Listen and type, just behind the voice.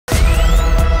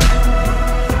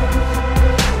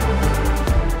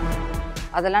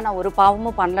அதெல்லாம் நான் ஒரு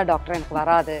பாவமும் பண்ணல டாக்டர், எனக்கு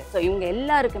வராது. ஸோ இவங்க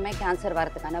எல்லாருக்குமே கேன்சர்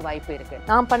வரதுக்கான வாய்ப்பு இருக்கு.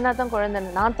 நான் பண்ணாதான் குழந்தை,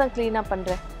 நான் தான் கிளீனா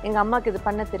பண்றேன், எங்க அம்மாக்கு இது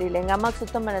பண்ண தெரியல, எங்க அம்மாக்கு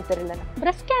சுத்தம் பண்ண தெரியல.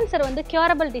 பிரஸ்ட் கேன்சர் வந்து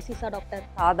கியூரபிள் டிசீஸா டாக்டர்?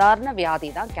 சாதாரண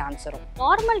வியாதி தான் கேன்சரும்.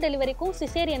 நார்மல் டெலிவரிக்கும்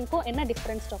சிசேரியனுக்கும் என்ன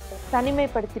டிஃபரன்ஸ் டாக்டர்?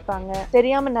 தனிமைப்படுத்திப்பாங்க,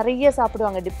 தெரியாம நிறைய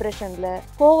சாப்பிடுவாங்க, டிப்ரெஷன்ல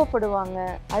கோவப்படுவாங்க,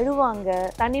 அழுவாங்க,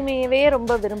 தனிமையவே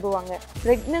ரொம்ப விரும்புவாங்க.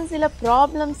 பிரெக்னன்சில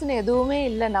ப்ராப்ளம்ஸ்னு எதுவுமே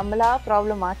இல்லை, நம்மளா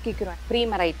ப்ராப்ளம் ஆக்கிக்கிறோம்.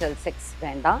 ப்ரீமரைட்டல் செக்ஸ்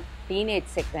வேண்டாம், டீனேஜ்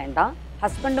செக்ஸ் வேண்டாம்,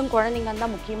 ஹஸ்பண்டும் குழந்தைங்க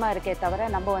தான் முக்கியமாக இருக்கே தவிர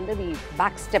நம்ம வந்து we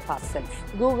back step R self.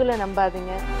 கூகுளை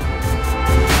நம்பாதீங்க.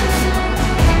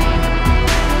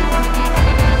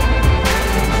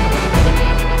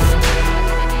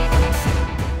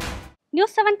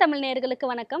 நியூஸ் 7 தமிழ் நேயர்களுக்கு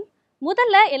வணக்கம்.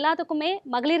 முதல்ல எல்லாத்துக்குமே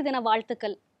மகளிர் தின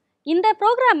வாழ்த்துக்கள். இந்த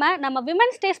ப்ரோக்ராமை நம்ம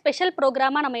விமன்ஸ் டே ஸ்பெஷல்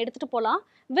ப்ரோக்ராமாக நம்ம எடுத்துகிட்டு போகலாம்.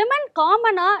 விமன்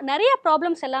காமனாக நிறைய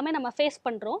ப்ராப்ளம்ஸ் எல்லாமே நம்ம ஃபேஸ்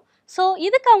பண்ணுறோம். ஸோ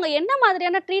இதுக்கு அவங்க என்ன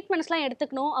மாதிரியான ட்ரீட்மெண்ட்ஸ்லாம்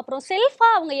எடுத்துக்கணும், அப்புறம்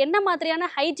செல்ஃபாக அவங்க என்ன மாதிரியான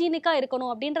ஹைஜீனிக்காக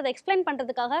இருக்கணும் அப்படின்றத எக்ஸ்பிளைன்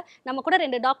பண்ணுறதுக்காக நம்ம கூட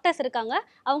 2 டாக்டர்ஸ் இருக்காங்க.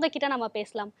 அவங்க கிட்ட நம்ம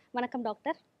பேசலாம். வணக்கம்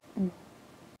டாக்டர்.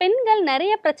 பெண்கள்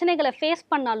நிறைய பிரச்சனைகளை ஃபேஸ்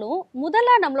பண்ணாலும்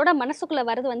முதல்ல நம்மளோட மனசுக்குள்ளே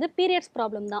வர்றது வந்து பீரியட்ஸ்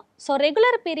ப்ராப்ளம் தான். So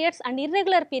regular periods and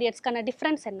irregular பீரியட்ஸ்க்கான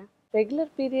difference என்ன?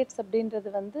 ரெகுலர் பீரியட்ஸ்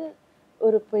அப்படின்றது வந்து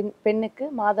ஒரு பெண்ணுக்கு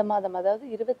மாதம் அதாவது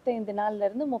 25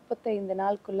 நாள்லேருந்து 35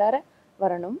 நாளுக்குள்ளார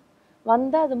வரணும்.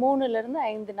 வந்தால் அது 3லேருந்து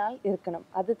 5 நாள் இருக்கணும்.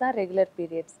 அதுதான் ரெகுலர்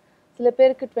பீரியட்ஸ். சில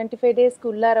பேருக்கு 25 டேஸ்க்கு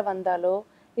உள்ளார வந்தாலோ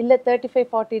இல்லை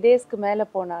 35-40 டேஸ்க்கு மேலே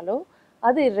போனாலோ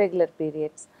அது இர்ரெகுலர்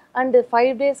பீரியட்ஸ். அண்டு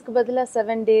 5 டேஸ்க்கு பதிலாக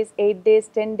 7 டேஸ் 8 டேஸ்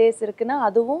 10 டேஸ் இருக்குன்னா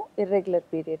அதுவும் இர்ரெகுலர்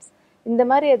பீரியட்ஸ். இந்த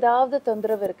மாதிரி ஏதாவது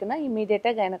தொந்தரவு இருக்குன்னா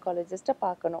இம்மீடியட்டாக கைனகாலஜிஸ்ட்டை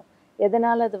பார்க்கணும்.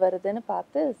 எதனால் அது வருதுன்னு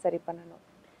பார்த்து சரி பண்ணணும்.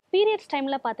 பீரியட்ஸ்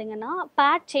டைமில் பார்த்தீங்கன்னா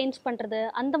பேட் சேஞ்ச் பண்ணுறது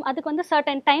அதுக்கு வந்து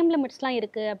சர்டன் டைம் லிமிட்ஸ்லாம்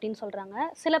இருக்குது அப்படின்னு சொல்கிறாங்க.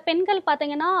 சில பெண்கள்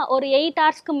பார்த்தீங்கன்னா ஒரு 8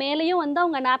 ஹவர்ஸ்க்கு மேலேயும் வந்து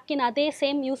அவங்க நாப்கின் அதே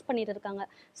சேம் யூஸ் பண்ணிட்டு இருக்காங்க.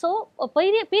 ஸோ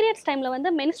பீரியட்ஸ் டைமில்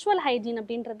வந்து மென்ஸ்ட்ரல் ஹைஜீன்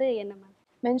அப்படின்றது என்ன மேம்?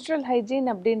 மென்ஸ்ட்ரல் ஹைஜீன்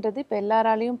அப்படின்றது இப்போ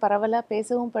எல்லாராலையும் பரவலாக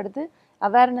பேசவும் படுது,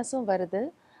 அவேர்னஸும் வருது.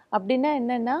 அப்படின்னா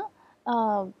என்னென்னா,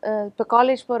 இப்போ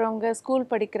காலேஜ் போகிறவங்க, ஸ்கூல்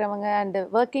படிக்கிறவங்க and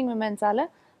working விமென்ஸால்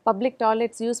public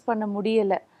toilets use பண்ண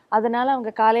முடியலை. அதனால்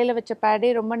அவங்க காலையில் வச்ச பேடே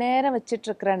ரொம்ப நேரம்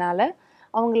வச்சிட்ருக்கிறனால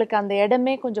அவங்களுக்கு அந்த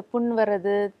இடமே கொஞ்சம் புண்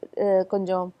வர்றது,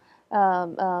 கொஞ்சம்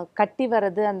கட்டி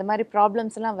வர்றது, அந்த மாதிரி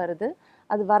ப்ராப்ளம்ஸ்லாம் வருது.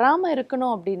 அது வராமல்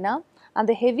இருக்கணும் அப்படின்னா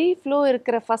அந்த ஹெவி ஃப்ளோ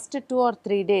இருக்கிற first 2 or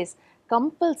 3 days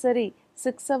compulsory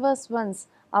 6 hours once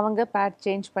அவங்க பேட்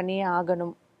சேஞ்ச் பண்ணியே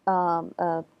ஆகணும்.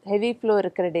 ஹெவி ஃப்ளோ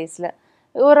இருக்கிற டேஸில்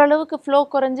ஓரளவுக்கு ஃப்ளோ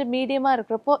குறைஞ்சி மீடியமாக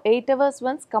இருக்கிறப்போ 8 hours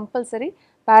once compulsory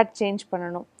bad change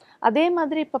பண்ணணும். அதே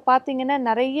மாதிரி இப்போ பார்த்தீங்கன்னா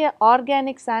நிறைய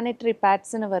ஆர்கானிக் சானிட்டரி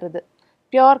பேட்ஸ்ன்னு வருது,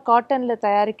 பியோர் காட்டனில்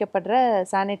தயாரிக்கப்படுற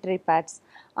சானிட்டரி பேட்ஸ்.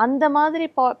 அந்த மாதிரி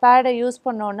பேடை யூஸ்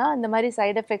பண்ணோன்னா இந்த மாதிரி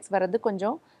சைடு எஃபெக்ட்ஸ் வர்றது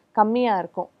கொஞ்சம் கம்மியாக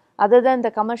இருக்கும். அதுதான்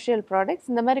இந்த கமர்ஷியல் ப்ராடக்ட்ஸ்.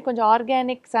 இந்த மாதிரி கொஞ்சம்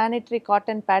ஆர்கானிக் சானிட்டரி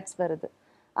காட்டன் பேட்ஸ் வருது,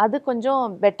 அது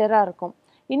கொஞ்சம் பெட்டராக இருக்கும்.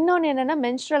 இன்னொன்று என்னென்னா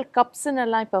மென்ஸ்ட்ரல் கப்ஸுன்னு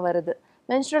எல்லாம் இப்போ வருது.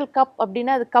 மென்ஸ்ட்ரல் கப்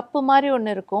அப்படின்னா அது கப்பு மாதிரி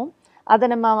ஒன்று இருக்கும். அதை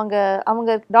நம்ம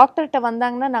அவங்க டாக்டர்கிட்ட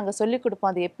வந்தாங்கன்னா நாங்கள் சொல்லி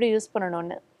கொடுப்போம் அது எப்படி யூஸ்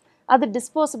பண்ணணும்னு. அது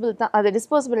டிஸ்போசபிள் தான், அது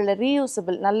டிஸ்போசபிள் இல்லை,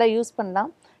 ரீயூசபிள், நல்லா யூஸ்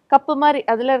பண்ணலாம். கப்பு மாதிரி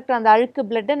அதில் இருக்கிற அந்த அழுக்கு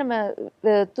பிளட்டை நம்ம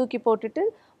தூக்கி போட்டுட்டு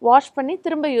வாஷ் பண்ணி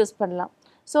திரும்ப யூஸ் பண்ணலாம்.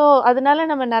 ஸோ அதனால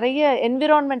நம்ம நிறைய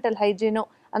என்விரான்மெண்டல்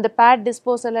ஹைஜீனும் அந்த பேட்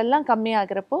டிஸ்போசல் எல்லாம்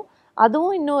கம்மியாகிறப்போ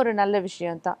அதுவும் இன்னும் ஒரு நல்ல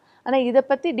விஷயம்தான். ஆனால் இதை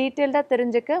பற்றி டீட்டெயில்டாக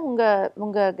தெரிஞ்சுக்க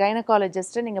உங்கள்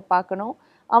கைனகாலஜிஸ்ட்டை நீங்கள் பார்க்கணும்,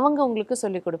 அவங்க உங்களுக்கு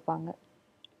சொல்லி கொடுப்பாங்க.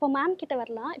 இப்போ மேம் கிட்ட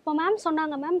வரலாம். இப்போ மேம்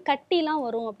சொன்னாங்க மேம் கட்டிலாம்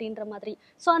வரும் அப்படின்ற மாதிரி.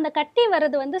 ஸோ அந்த கட்டி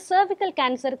வர்றது வந்து சர்விக்கல்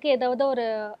கேன்சருக்கு ஏதாவது ஒரு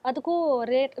அதுக்கும்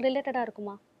ரிலேட்டடாக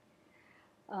இருக்குமா?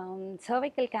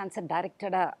 சர்வைக்கல் கேன்சர்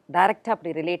டைரெக்டாக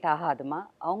அப்படி ரிலேட் ஆகாதுமா.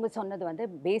 அவங்க சொன்னது வந்து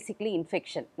பேசிக்லி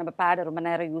இன்ஃபெக்ஷன், நம்ம பேடை ரொம்ப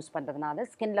நேரம் யூஸ் பண்ணுறதுனால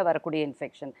ஸ்கின்ல வரக்கூடிய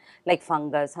இன்ஃபெக்ஷன் லைக்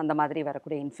ஃபங்கஸ் அந்த மாதிரி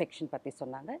வரக்கூடிய இன்ஃபெக்ஷன் பற்றி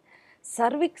சொன்னாங்க.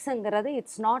 சர்விக்ஸுங்கிறது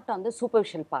it's not on the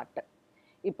superficial part.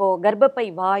 இப்போது கர்ப்பப்பை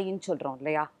வாயின்னு சொல்கிறோம்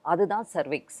இல்லையா, அதுதான்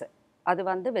சர்விக்ஸு. அது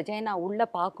வந்து வெஜைனா உள்ளே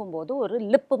பார்க்கும்போது ஒரு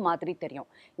லிப்பு மாதிரி தெரியும்.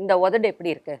 இந்த உதடு எப்படி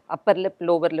இருக்குது, அப்பர் லிப்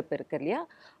லோவர் லிப் இருக்குது இல்லையா,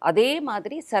 அதே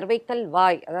மாதிரி சர்வைக்கல்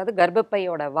வாய், அதாவது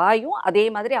கர்ப்பப்பையோட வாயும் அதே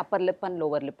மாதிரி அப்பர் லிப் அண்ட்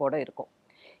லோவர் லிப்போடு இருக்கும்.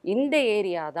 இந்த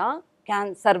ஏரியா தான்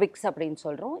சர்விக்ஸ் அப்படின்னு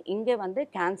சொல்கிறோம். இங்கே வந்து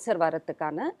கேன்சர்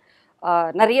வரத்துக்கான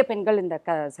நிறைய பெண்கள் இந்த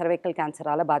சர்வைக்கல்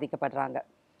கேன்சரால் பாதிக்கப்படுறாங்க.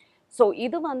 ஸோ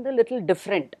இது வந்து லிட்டில்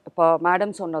டிஃப்ரெண்ட். இப்போ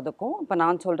மேடம் சொன்னதுக்கும் இப்போ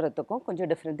நான் சொல்கிறதுக்கும்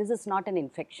கொஞ்சம் different. This is not an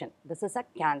infection, this is a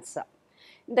cancer.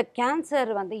 இந்த கேன்சர்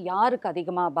வந்து யாருக்கு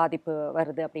அதிகமாக பாதிப்பு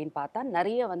வருது அப்படின்னு பார்த்தா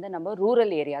நிறைய வந்து நம்ம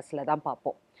ரூரல் ஏரியாஸில் தான்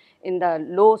பார்ப்போம். இந்த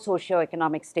லோ சோஷியோ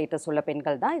எக்கனாமிக் ஸ்டேட்டஸ் உள்ள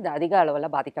பெண்கள் தான் இது அதிக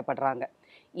அளவில் பாதிக்கப்படுறாங்க.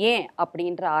 ஏன்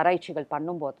அப்படின்ற ஆராய்ச்சிகள்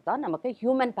பண்ணும்போது தான் நமக்கு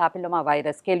ஹியூமன் பேப்பிலோமா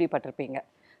வைரஸ் கேள்விப்பட்டிருப்பீங்க.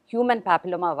 ஹியூமன்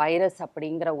பேப்பிலோமா வைரஸ்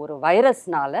அப்படிங்கிற ஒரு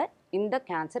வைரஸ்னால இந்த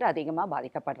கேன்சர் அதிகமாக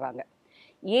பாதிக்கப்படுறாங்க.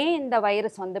 ஏன் இந்த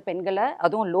வைரஸ் வந்து பெண்களை,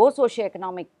 அதுவும் லோ சோஷியோ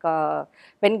எக்கனாமிக்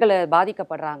பெண்களை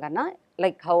பாதிக்கப்படுறாங்கன்னா,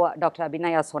 லைக் ஹவ் டாக்டர்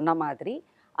அபிநயா சொன்ன மாதிரி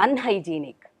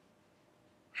அன்ஹைஜீனிக்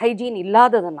ஹைஜீன்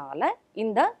இல்லாததுனால,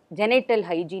 இந்த ஜெனேட்டல்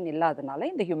ஹைஜீன் இல்லாததுனால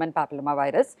இந்த ஹியூமன் பேப்பிலோமா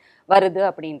வைரஸ் வருது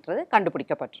அப்படின்றது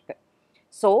கண்டுபிடிக்கப்பட்டிருக்கு.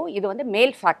 ஸோ இது வந்து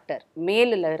மேல் ஃபேக்டர்,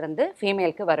 மேலில் இருந்து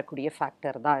ஃபீமேலுக்கு வரக்கூடிய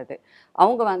ஃபேக்டர் தான் இது.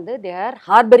 அவங்க வந்து they are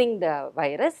harbouring the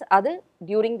virus. அது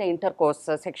during the intercourse,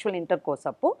 sexual intercourse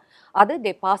அப்போ அது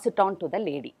they pass it on to the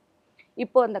lady.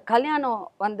 இப்போ அந்த கல்யாணம்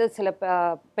வந்து சில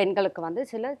பெண்களுக்கு வந்து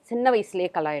சில சின்ன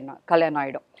வயசுலேயே கல்யாணம்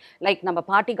ஆகிடும். லைக் நம்ம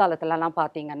பாட்டி காலத்துலலாம்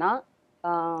பார்த்தீங்கன்னா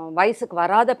வயசுக்கு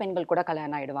வராத பெண்கள் கூட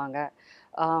கல்யாணம் ஆகிடுவாங்க.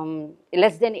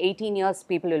 Less than 18 years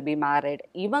people will be married.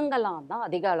 இவங்கெல்லாம் தான்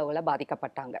அதிக அளவில்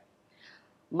பாதிக்கப்பட்டாங்க.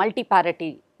 மல்டிபேரிட்டி,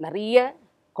 நிறைய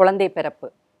குழந்தை பிறப்பு,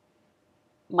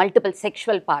 மல்டிபிள்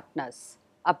செக்ஷுவல் பார்ட்னர்ஸ்,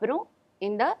 அப்புறம்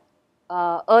இந்த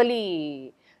ஏர்லி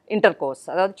இன்டர்கோர்ஸ்,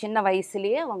 அதாவது சின்ன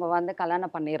வயசுலேயே அவங்க வந்து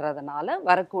கல்யாணம் பண்ணிடுறதுனால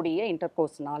வரக்கூடிய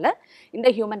இன்டர்கோர்ஸ்னால இந்த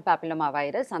ஹியூமன் பேப்பிலோமா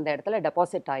வைரஸ் அந்த இடத்துல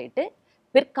டெபாசிட் ஆகிட்டு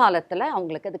பிற்காலத்தில்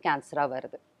அவங்களுக்கு அது கேன்சராக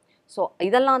வருது. ஸோ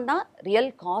இதெல்லாம் தான்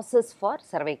real causes for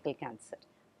cervical cancer.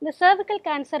 இந்த சர்விக்கல்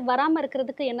கேன்சர் வராமல்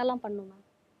இருக்கிறதுக்கு என்னெல்லாம் பண்ணுங்க?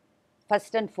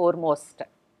 First and foremost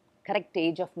correct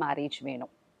age of marriage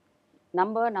வேணும்.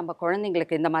 நம்ம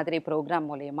குழந்தைங்களுக்கு இந்த மாதிரி ப்ரோக்ராம்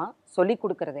மூலயமா சொல்லி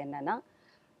கொடுக்குறது என்னென்னா,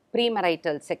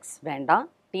 ப்ரீமெரைட்டல் செக்ஸ் வேண்டாம்,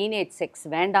 டீனேஜ் செக்ஸ்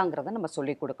வேண்டாங்கிறத நம்ம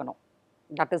சொல்லி கொடுக்கணும்.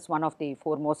 That is one of the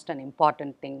foremost and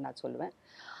important thing நான் சொல்லுவேன்.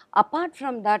 அப்பார்ட்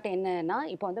ஃப்ரம் தட் என்னென்னா,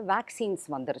 இப்போ வந்து வேக்சின்ஸ்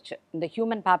வந்துருச்சு. இந்த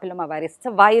human papilloma virus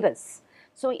virus.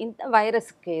 So இந்த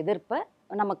வைரஸுக்கு எதிர்ப்பு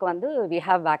நமக்கு வந்து வி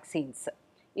ஹாவ் வேக்சின்ஸ்.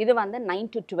 இது வந்து 9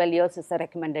 to 12 years is a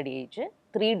recommended age.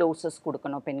 3 doses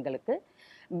கொடுக்கணும் பெண்களுக்கு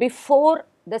பிஃபோர்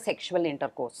த செக்ஷுவல்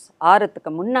இன்டர்கோர்ஸ்.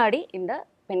 ஆறுத்துக்கு முன்னாடி இந்த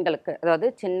பெண்களுக்கு, அதாவது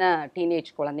சின்ன டீனேஜ்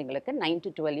குழந்தைங்களுக்கு 9 to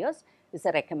 12 years is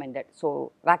a recommended. So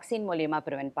vaccine மூலயமா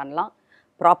ப்ரிவென்ட் பண்ணலாம்,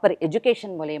 ப்ராப்பர்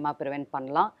எஜுகேஷன் மூலயமா ப்ரிவென்ட்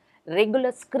பண்ணலாம்,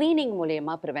 ரெகுலர் ஸ்க்ரீனிங்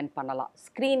மூலயமா ப்ரிவென்ட் பண்ணலாம்.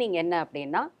 ஸ்க்ரீனிங் என்ன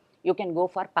அப்படின்னா, you can go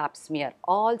for pay smear.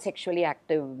 All sexually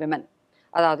active women,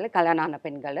 அதாவது கல்யாணம் ஆன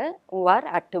பெண்கள் who are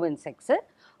active in sex,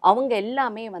 அவங்க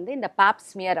எல்லாமே வந்து இந்த பேப்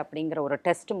ஸ்மியர் அப்படிங்கிற ஒரு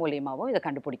டெஸ்ட் மூலியமாகவும் இதை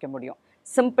கண்டுபிடிக்க முடியும்.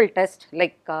 சிம்பிள் டெஸ்ட்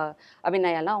லைக்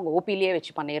அபிநயாலாம் அவங்க ஓபிலேயே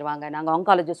வச்சு பண்ணிடுவாங்க. நாங்கள்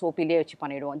ஆங்காலஜிஸ்ட் ஓபிலேயே வச்சு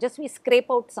பண்ணிவிடுவோம். Just we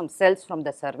scrape out some cells from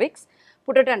the cervix,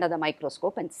 put it under the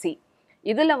microscope and C.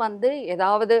 இதில் வந்து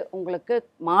ஏதாவது உங்களுக்கு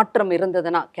மாற்றம்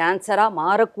இருந்ததுன்னா, கேன்சராக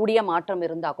மாறக்கூடிய மாற்றம்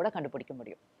இருந்தால் கூட கண்டுபிடிக்க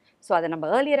முடியும். ஸோ அதை நம்ம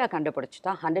ஏர்லியராக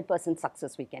கண்டுபிடிச்சிட்டா 100%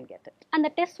 success we can get it. அந்த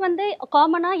டெஸ்ட் வந்து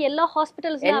காமனாக எல்லா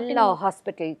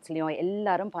ஹாஸ்பிட்டல்ஸ்லையும்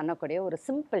எல்லாரும் பண்ணக்கூடிய ஒரு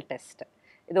சிம்பிள் டெஸ்ட்.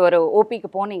 இது ஒரு ஓபிக்கு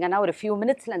போனீங்கன்னா ஒரு ஃபியூ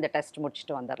மினிட்ஸில் இந்த டெஸ்ட்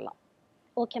முடிச்சுட்டு வந்துடலாம்.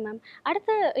 Okay ma'am.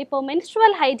 அடுத்து இப்போ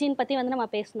மென்ஸ்ட்ருவல் ஹைஜீன் பற்றி வந்து நம்ம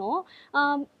பேசணும்.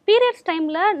 பீரியட்ஸ்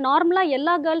டைமில் நார்மலாக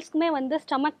எல்லா கேர்ள்ஸ்க்குமே வந்து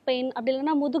ஸ்டமக் பெயின், அப்படி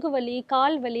இல்லைன்னா முதுகு வலி,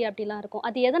 கால் வலி அப்படிலாம் இருக்கும்.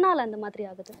 அது எதனால் அந்த மாதிரி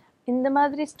ஆகுது? இந்த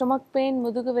மாதிரி ஸ்டொமக் பெயின்,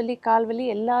 முதுகு வலி, கால் வலி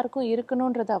எல்லாருக்கும்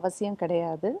இருக்கணுன்றது அவசியம்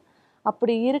கிடையாது.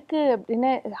 அப்படி இருக்குது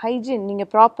அப்படின்னா ஹைஜீன், நீங்கள்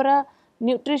ப்ராப்பராக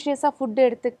நியூட்ரிஷியஸாக ஃபுட்டு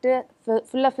எடுத்துக்கிட்டு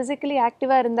ஃபுல்லாக ஃபிசிக்கலி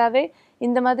ஆக்டிவாக இருந்தாவே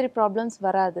இந்த மாதிரி ப்ராப்ளம்ஸ்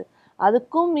வராது.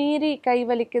 அதுக்கும் மீறி கை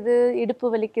வலிக்குது, இடுப்பு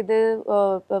வலிக்குது,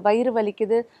 வயிறு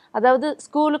வலிக்குது, அதாவது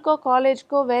ஸ்கூலுக்கோ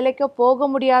காலேஜ்க்கோ வேலைக்கோ போக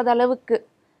முடியாத அளவுக்கு,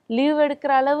 லீவ்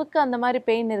எடுக்கிற அளவுக்கு அந்த மாதிரி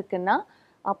பெயின் இருக்குன்னா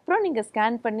அப்புறம் நீங்கள்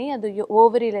ஸ்கேன் பண்ணி அது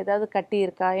ஓவரியில் ஏதாவது கட்டி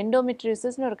இருக்கா,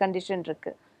 எண்டோமெட்ரியோசிஸ்னு ஒரு கண்டிஷன்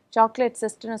இருக்குது, சாக்லேட்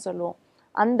சிஸ்ட்னு சொல்லுவோம்.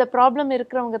 அந்த ப்ராப்ளம்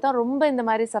இருக்கிறவங்க தான் ரொம்ப இந்த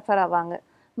மாதிரி சஃபர் ஆவாங்க.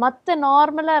 மற்ற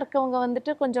நார்மலாக இருக்கவங்க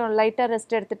வந்துட்டு கொஞ்சம் லைட்டாக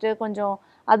ரெஸ்ட் எடுத்துகிட்டு கொஞ்சம்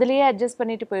அதுலேயே அட்ஜஸ்ட்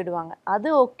பண்ணிட்டு போயிடுவாங்க, அது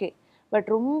ஓகே. பட்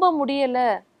ரொம்ப முடியலை,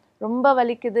 ரொம்ப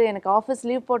வலிக்குது, எனக்கு ஆஃபீஸ்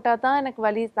லீவ் போட்டால் தான் எனக்கு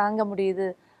வலி தாங்க முடியுது,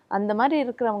 அந்த மாதிரி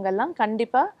இருக்கிறவங்கெல்லாம்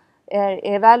கண்டிப்பாக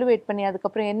எவாலுவேட் பண்ணி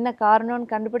அதுக்கப்புறம் என்ன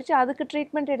காரணம்னு கண்டுபிடிச்சி அதுக்கு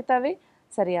ட்ரீட்மெண்ட் எடுத்தாவே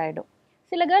சரியாயிடும்.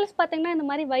 சில கேர்ள்ஸ் பார்த்தீங்கன்னா இந்த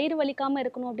மாதிரி வயிறு வலிக்காமல்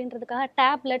இருக்கணும் அப்படின்றதுக்காக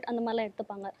டேப்லெட் அந்த மாதிரிலாம்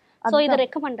எடுத்துப்பாங்க. ஸோ இது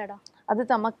ரெக்கமெண்டடா?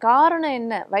 அதுதான் காரணம்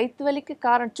என்ன, வயிற்று வலிக்கு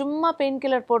காரணம் சும்மா பெயின்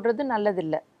கில்லர் போடுறது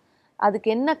நல்லதில்லை. அதுக்கு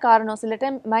என்ன காரணம், சில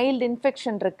டைம் மைல்டு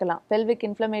இன்ஃபெக்ஷன் இருக்கலாம், பெல்விக்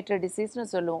இன்ஃப்ளமேட்டரி டிசீஸ்னு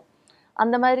சொல்லுவோம்.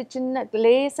 அந்த மாதிரி சின்ன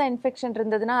லேசாக இன்ஃபெக்ஷன்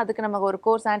இருந்ததுன்னா அதுக்கு நமக்கு ஒரு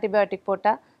கோர்ஸ் ஆன்டிபயோட்டிக்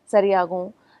போட்டால் சரியாகும்.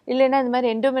 இல்லைன்னா இந்த மாதிரி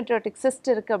எண்டோமெட்ரியோட்டிக் சிஸ்ட்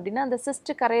இருக்குது அப்படின்னா அந்த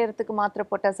சிஸ்ட்டு கரையிறதுக்கு மாத்திரை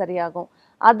போட்டால் சரியாகும்.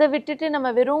 அதை விட்டுட்டு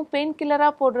நம்ம வெறும் பெயின்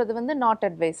கில்லராக போடுறது வந்து not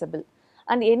advisable.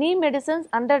 And any medicines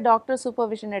under doctor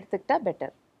supervision எடுத்துக்கிட்டால்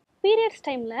பெட்டர். பீரியட்ஸ்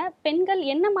டைமில் பெண்கள்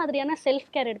என்ன மாதிரியான செல்ஃப்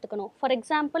கேர் எடுத்துக்கணும்? ஃபார்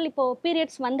எக்ஸாம்பிள் இப்போது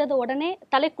பீரியட்ஸ் வந்தது உடனே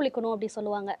தலை குளிக்கணும் அப்படி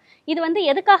சொல்லுவாங்க. இது வந்து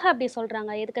எதுக்காக அப்படி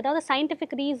சொல்கிறாங்க? இதுக்கு ஏதாவது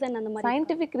சயின்டிஃபிக் ரீசன் அந்த மாதிரி?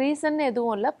 சயின்டிஃபிக் ரீசன்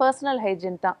எதுவும் இல்லை, பர்சனல்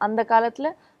ஹைஜீன் தான். அந்த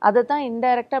காலத்தில் அதை தான்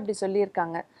இன்டைரக்டாக அப்படி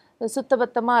சொல்லியிருக்காங்க.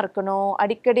 சுத்தபத்தமாக இருக்கணும்,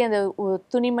 அடிக்கடி அந்த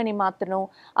துணிமணி மாற்றணும்.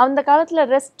 அந்த காலத்தில்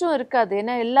ரெஸ்ட்டும் இருக்காது,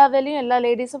 ஏன்னா எல்லா வேலையும் எல்லா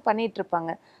லேடிஸும்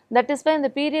பண்ணிகிட்ருப்பாங்க. தட் இஸ் வை இந்த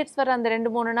பீரியட்ஸ் வர அந்த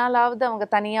 2-3 நாளாவது அவங்க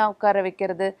தனியாக உட்கார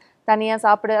வைக்கிறது, தனியாக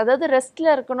சாப்பிடு, அதாவது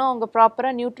ரெஸ்ட்டில் இருக்கணும், அவங்க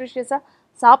ப்ராப்பராக நியூட்ரிஷியஸாக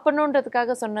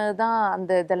சாப்பிடணுன்றதுக்காக சொன்னது தான்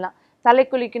அந்த இதெல்லாம். தலை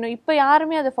குளிக்கணும் இப்போ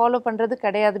யாருமே அதை ஃபாலோ பண்ணுறது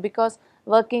கிடையாது. பிகாஸ்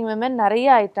ஒர்க்கிங் விமன் நிறைய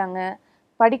ஆயிட்டாங்க,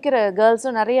 படிக்கிற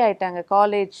கேர்ள்ஸும் நிறைய ஆயிட்டாங்க.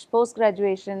 காலேஜ், போஸ்ட்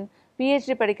கிராஜுவேஷன்,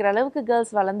 பிஹெச்டி படிக்கிற அளவுக்கு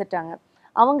கேர்ள்ஸ் வளர்ந்துட்டாங்க.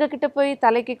 அவங்கக்கிட்ட போய்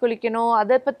தலைக்கு குளிக்கணும்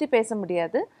அதை பற்றி பேச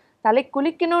முடியாது. தலை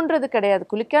குளிக்கணுன்றது கிடையாது,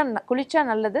 குளிச்சா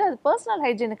நல்லது, அது பர்சனல்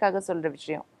ஹைஜீனுக்காக சொல்கிற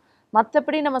விஷயம்.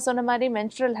 மற்றபடி நம்ம சொன்ன மாதிரி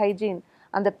மென்ஸ்ட்ரல் ஹைஜீன்,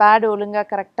 அந்த பேடு ஒழுங்காக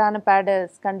கரெக்டான பேடை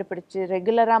கண்டுபிடிச்சி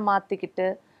ரெகுலராக மாற்றிக்கிட்டு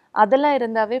அதெல்லாம்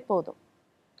இருந்தாவே போதும்.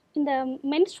 இந்த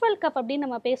மென்ஸ்ட்ரல் கப் அப்படின்னு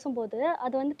நம்ம பேசும்போது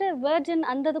அது வந்துட்டு வெர்ஜின்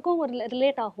அந்த இதுக்கும் ஒரு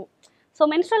ரிலேட் ஆகும். ஸோ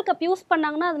மென்ஸ்ட்ரல் கப் யூஸ்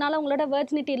பண்ணாங்கன்னா அதனால உங்களோட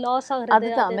வெர்ஜினிட்டி லாஸ் ஆகுறது.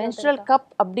 அதுதான் மென்ஸ்ட்ரல் கப்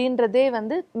அப்படின்றதே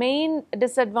வந்து மெயின்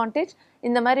டிஸ்அட்வான்டேஜ்.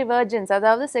 இந்த மாதிரி வெர்ஜின்ஸ்,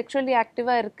 அதாவது செக்ஷுவலி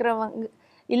ஆக்டிவாக இருக்கிறவங்க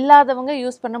இல்லாதவங்க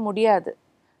யூஸ் பண்ண முடியாது,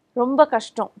 ரொம்ப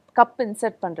கஷ்டம் கப்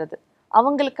இன்சர்ட் பண்ணுறது.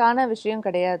 அவங்களுக்கான விஷயம்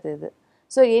கிடையாது இது.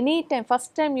 So any time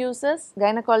first time users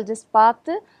gynaecologist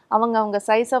பார்த்து அவங்க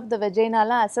சைஸ் ஆஃப் த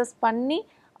வெஜைனாலாம் அசஸ் பண்ணி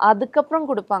அதுக்கப்புறம்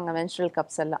கொடுப்பாங்க மென்ஸ்ட்ரல்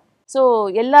கப்ஸ் எல்லாம். ஸோ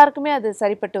எல்லாருக்குமே அது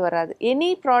சரிப்பட்டு வராது. Any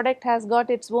product has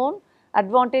God its own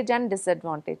advantage and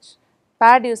disadvantage.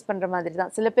 Bad use பண்ணுற மாதிரி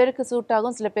தான், சில பேருக்கு சூட்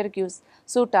ஆகும், சில பேருக்கு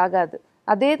சூட் ஆகாது.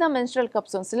 அதே தான் மென்ஸ்ட்ரல்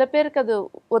கப்ஸும், சில பேருக்கு அது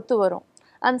ஒத்து வரும்.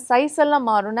 அண்ட் சைஸ் எல்லாம்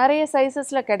மாறும், நிறைய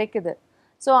சைஸஸில் கிடைக்குது.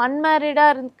 ஸோ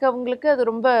அன்மேரிடாக இருக்கவங்களுக்கு அது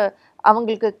ரொம்ப,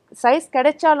 அவங்களுக்கு சைஸ்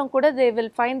கிடைச்சாலும் கூட they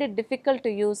will find it difficult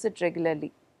to use it regularly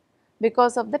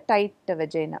because of the tight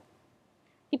vagina.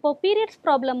 இப்போ பீரியட்ஸ்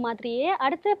ப்ராப்ளம் மாதிரியே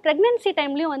அடுத்து ப்ரெக்னென்சி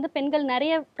டைம்லேயும் வந்து பெண்கள்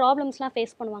நிறைய ப்ராப்ளம்ஸ்லாம்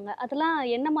ஃபேஸ் பண்ணுவாங்க. அதெல்லாம்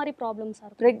என்ன மாதிரி ப்ராப்ளம்ஸாக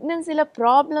இருக்கும்? ப்ரெக்னென்சியில்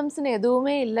ப்ராப்ளம்ஸ்னு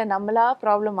எதுவுமே இல்லை, நம்மளா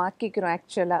ப்ராப்ளம் ஆக்கிக்கிறோம்.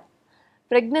 ஆக்சுவலாக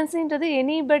ப்ரெக்னென்சின்றது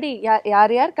எனிபடி,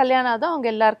 யார் யார் கல்யாணம் ஆகுதோ அவங்க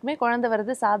எல்லாருக்குமே குழந்தை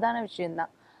வர்றது சாதாரண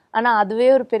விஷயந்தான். ஆனால் அதுவே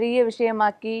ஒரு பெரிய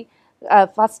விஷயமாக்கி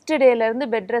ஃபஸ்ட்டு டேலேருந்து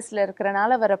பெட் ரெஸ்ட்டில்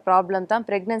இருக்கிறனால வர ப்ராப்ளம் தான்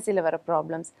ப்ரெக்னென்சியில் வர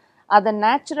ப்ராப்ளம்ஸ். அதை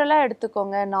நேச்சுரலாக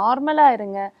எடுத்துக்கோங்க, நார்மலாக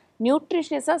இருங்க,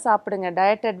 நியூட்ரிஷியஸாக சாப்பிடுங்க,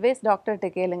 டயட் அட்வைஸ் டாக்டர்கிட்ட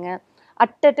கேளுங்க.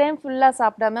 அட் அ டைம் ஃபுல்லாக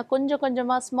சாப்பிடாம கொஞ்சம்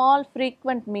கொஞ்சமாக ஸ்மால்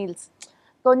ஃப்ரீக்வெண்ட் மீல்ஸ்,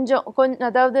 கொஞ்சம்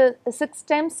அதாவது 6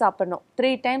 டைம்ஸ் சாப்பிடணும்,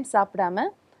 3 டைம்ஸ் சாப்பிடாம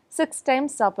 6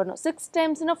 டைம்ஸ் சாப்பிடணும். 6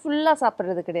 டைம்ஸ்னால் ஃபுல்லாக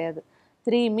சாப்பிட்றது கிடையாது.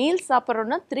 3 மீல்ஸ்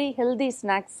சாப்பிட்றோன்னா 3 ஹெல்தி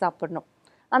ஸ்நாக்ஸ் சாப்பிடணும்.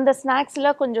 அந்த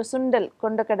ஸ்நாக்ஸில் கொஞ்சம் சுண்டல்,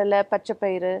 கொண்டக்கடலை,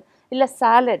 பச்சைப்பயிறு, இல்லை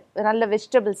சாலட், நல்ல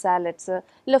வெஜிடபிள் சாலட்ஸு,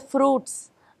 இல்லை ஃப்ரூட்ஸ்,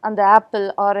 அந்த ஆப்பிள்,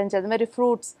 ஆரஞ்சு, அது மாதிரி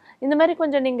ஃப்ரூட்ஸ், இந்த மாதிரி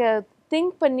கொஞ்சம் நீங்கள்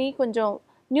திங்க் பண்ணி கொஞ்சம்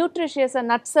நியூட்ரிஷியஸாக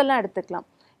நட்ஸ் எல்லாம் எடுத்துக்கலாம்.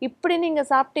 இப்படி நீங்கள்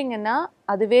சாப்பிட்டீங்கன்னா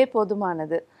அதுவே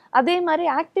போதுமானது. அதே மாதிரி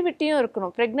ஆக்டிவிட்டியும்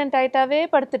இருக்கணும். ப்ரெக்னென்ட் ஆகிட்டாவே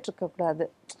படுத்துட்ருக்கக்கூடாது.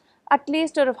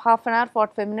 அட்லீஸ்ட் ஒரு 1/2 அன் ஹவர்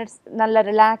 45 மினிட்ஸ் நல்ல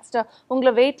ரிலாக்ஸ்டாக,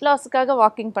 உங்களை வெயிட் லாஸுக்காக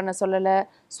வாக்கிங் பண்ண சொல்லலை,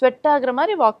 ஸ்வெட் ஆகுற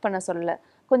மாதிரி வாக் பண்ண சொல்லலை,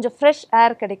 கொஞ்சம் ஃப்ரெஷ்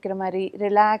ஏர் கிடைக்கிற மாதிரி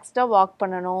ரிலாக்ஸ்டாக வாக்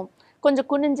பண்ணணும், கொஞ்சம்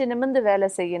குனிஞ்சு நிமிர்ந்து வேலை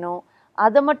செய்யணும்.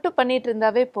 அதை மட்டும் பண்ணிகிட்டு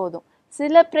இருந்தாவே போதும்.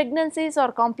 சில pregnancies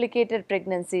R complicated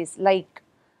pregnancies, like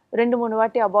 2-3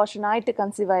 வாட்டி அபார்ஷன் ஆகிட்டு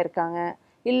கன்சீவ் ஆகிருக்காங்க,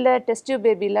 இல்லை டெஸ்ட்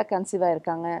பேபியில் கன்சீவ்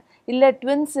ஆகிருக்காங்க, இல்லை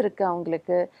ட்வின்ஸ் இருக்குது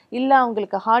அவங்களுக்கு, இல்லை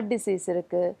அவங்களுக்கு ஹார்ட் டிசீஸ்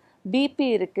இருக்குது, பிபி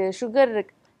இருக்குது, சுகர்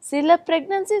இருக்குது. சில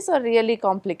ப்ரெக்னன்சிஸ் ஆர் ரியலி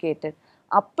காம்ப்ளிகேட்டட்.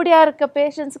 அப்படியா இருக்க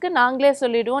பேஷண்ட்ஸுக்கு நாங்களே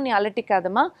சொல்லிவிடுவோம், நீ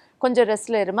அலட்டிக்காதமா, கொஞ்சம்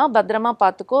ரெஸ்ட்டில் இருமா, பத்திரமா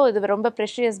பார்த்துக்கோ, இது ரொம்ப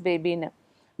ப்ரெஷியஸ் பேபின்னு.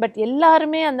 பட்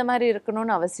எல்லாருமே அந்த மாதிரி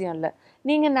இருக்கணும்னு அவசியம் இல்லை.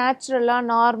 நீங்கள் நேச்சுரலாக,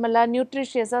 நார்மலாக,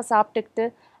 நியூட்ரிஷியஸாக சாப்பிட்டுக்கிட்டு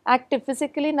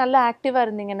ஃபிசிக்கலி நல்லா ஆக்டிவாக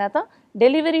இருந்தீங்கன்னா தான்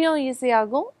டெலிவரியும்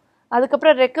ஈஸியாகும்,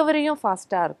 அதுக்கப்புறம் ரெக்கவரியும்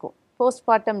ஃபாஸ்ட்டாக இருக்கும்.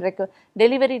 போஸ்ட்மார்ட்டம்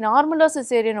டெலிவரி நார்மலோ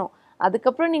சிசேரியனோ,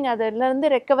 அதுக்கப்புறம் நீங்கள்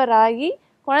அதிலேருந்து ரெக்கவர் ஆகி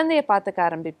குழந்தைய பார்த்துக்க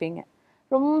ஆரம்பிப்பீங்க.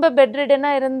 ரொம்ப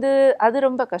பெட்ரிடனாக இருந்து அது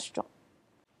ரொம்ப கஷ்டம்.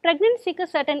 ப்ரெக்னென்சிக்கு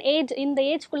சர்டன் ஏஜ், இந்த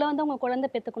ஏஜ்குள்ளே வந்து உங்கள் குழந்தை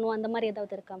பெற்றுக்கணும், அந்த மாதிரி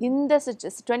ஏதாவது இருக்கா? இந்த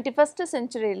 21st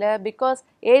செஞ்சுரியில் because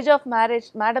age of marriage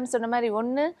madam சொன்ன மாதிரி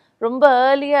ஒன்று ரொம்ப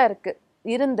ஏர்லியாக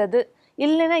இருந்தது,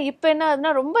 இல்லைன்னா இப்போ என்ன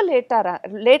ஆகுதுன்னா ரொம்ப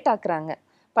லேட் ஆக்குறாங்க.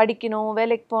 படிக்கணும்,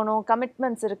 வேலைக்கு போகணும்,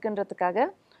 கமிட்மெண்ட்ஸ் இருக்குன்றதுக்காக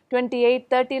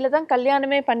 28-30 தான்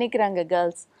கல்யாணமே பண்ணிக்கிறாங்க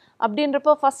கேர்ள்ஸ்.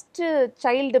 அப்படின்றப்போ ஃபஸ்ட்டு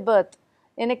சைல்டு பர்த்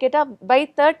என்ன கேட்டால் பை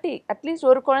 30 அட்லீஸ்ட்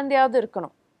ஒரு குழந்தையாவது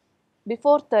இருக்கணும்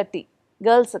before 30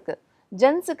 கேர்ள்ஸுக்கு.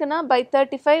 ஜென்ஸுக்குன்னா by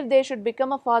 35 they should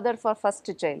become a father for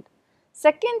first child.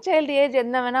 Second child age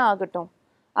என்ன வேணால் ஆகட்டும்,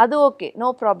 அது okay, no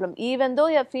problem. Even though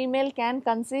a female can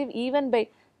conceive even by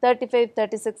 35,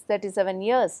 36, 37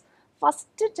 years.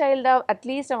 First சைல்டாக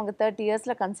at least அவங்க 30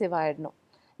 இயர்ஸில் கன்சீவ் ஆகிடணும்.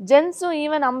 ஜென்ஸும்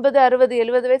ஈவன் 50, 60,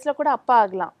 70 வயசில் கூட அப்பா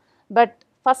ஆகலாம். பட்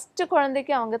ஃபஸ்ட்டு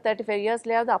குழந்தைக்கு அவங்க 35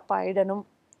 இயர்ஸ்லேயாவது அப்பா ஆகிடணும்.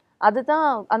 அதுதான்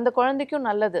அந்த குழந்தைக்கும்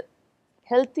நல்லது,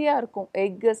 ஹெல்த்தியாக இருக்கும்.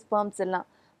 எக்கு, ஸ்பெர்ம்ஸ் எல்லாம்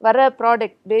வர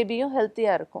ப்ராடக்ட் பேபியும்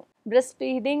ஹெல்த்தியாக இருக்கும். Breast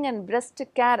feeding and breast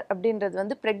care அப்படின்றது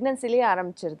வந்து ப்ரெக்னென்சிலே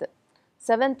ஆரம்பிச்சிருது.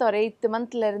 7th or 8th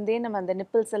மந்த்லேருந்தே நம்ம அந்த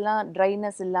நிப்பிள்ஸ் எல்லாம்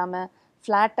ட்ரைனஸ் இல்லாமல்,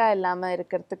 ஃப்ளாட்டாக இல்லாமல்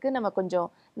இருக்கிறதுக்கு நம்ம கொஞ்சம்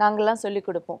நாங்கள்லாம் சொல்லிக்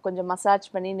கொடுப்போம். கொஞ்சம் மசாஜ்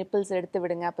பண்ணி நிப்பிள்ஸ் எடுத்து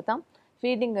விடுங்க, அப்போ தான்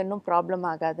ஃபீடிங் இன்னும் ப்ராப்ளம்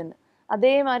ஆகாதுன்னு.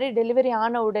 அதே மாதிரி டெலிவரி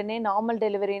ஆன உடனே normal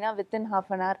டெலிவரினா within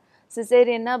 ½ an hour,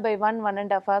 சிசேரியன்னா by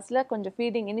 1.5 ஹவர்ஸில் கொஞ்சம்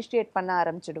ஃபீடிங் இனிஷியேட் பண்ண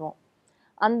ஆரம்பிச்சிடுவோம்.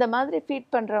 அந்த மாதிரி ஃபீட்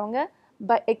பண்ணுறவங்க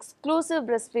exclusive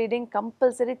breast feeding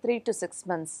compulsory 3 to 6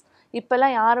 months.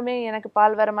 இப்போல்லாம் யாருமே எனக்கு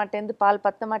பால் வர மாட்டேந்து, பால்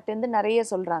பத்த மாட்டேந்து நிறைய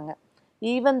சொல்கிறாங்க.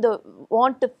 Even the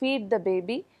want to feet the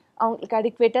baby, அவங்களுக்கு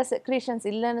அடிக்வேட்டாக செக்ரீஷன்ஸ்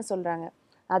இல்லைன்னு சொல்கிறாங்க.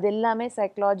 அது எல்லாமே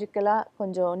சைக்கலாஜிக்கலாக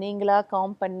கொஞ்சம் நீங்களாக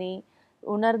காம் பண்ணி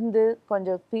உணர்ந்து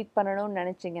கொஞ்சம் ஃபீட் பண்ணணும்னு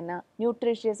நினச்சிங்கன்னா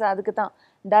நியூட்ரிஷியஸாக, அதுக்கு தான்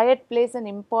diet place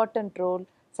an important role.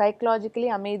 Psychologically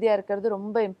அமைதியாக இருக்கிறது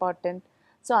ரொம்ப இம்பார்ட்டண்ட்.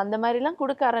 ஸோ அந்த மாதிரிலாம்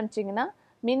கொடுக்க ஆரம்பிச்சிங்கன்னா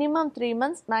minimum 3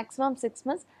 months, maximum 6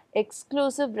 months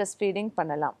exclusive breast feeding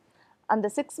பண்ணலாம். அந்த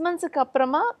 6 monthsக்கு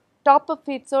அப்புறமா டாப் அப்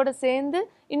ஃபீட்ஸோடு சேர்ந்து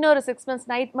இன்னொரு 6 months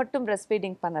நைட் மட்டும் பிரெஸ்ட்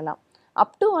ஃபீடிங் பண்ணலாம்.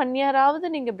 அப் டு 1 year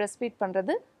நீங்கள் பிரெஸ்ட் ஃபீட்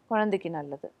பண்ணுறது குழந்தைக்கு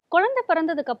நல்லது. குழந்தை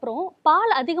பிறந்ததுக்கு அப்புறம்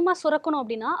பால் அதிகமாக சுரக்கணும்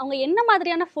அப்படின்னா அவங்க என்ன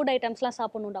மாதிரியான ஃபுட் ஐட்டம்ஸ்லாம்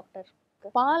சாப்பிடணும் டாக்டர்?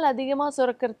 பால் அதிகமாக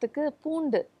சுரக்கிறதுக்கு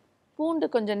பூண்டு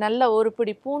கொஞ்சம் நல்ல ஒரு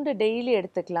பிடி பூண்டு டெய்லி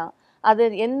எடுத்துக்கலாம். அது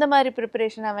எந்த மாதிரி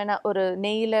ப்ரிப்பரேஷனாக வேணால், ஒரு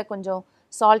நெய்யில் கொஞ்சம்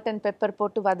சால்ட் அண்ட் பெப்பர்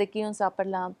போட்டு வதக்கியும்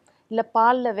சாப்பிடலாம், இல்லை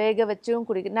பாலில் வேக வச்சும்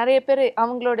குடிக்க. நிறைய பேர்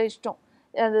அவங்களோட இஷ்டம்.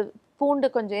 அது பூண்டு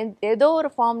கொஞ்சம் ஏதோ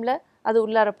ஒரு ஃபார்மில் அது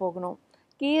உள்ளார போகணும்.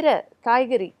 கீரை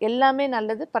காய்கறி எல்லாமே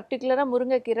நல்லது, பர்டிகுலராக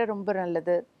முருங்கைக்கீரை ரொம்ப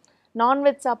நல்லது.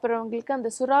 நான்வெஜ் சாப்பிட்றவங்களுக்கு அந்த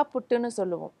சுறா புட்டுன்னு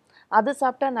சொல்லுவோம், அது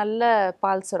சாப்பிட்டா நல்ல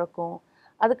பால் சுரக்கும்.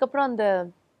 அதுக்கப்புறம் அந்த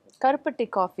கருப்பட்டி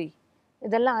காஃபி,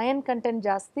 இதெல்லாம் அயன் கண்டென்ட்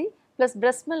ஜாஸ்தி, ப்ளஸ்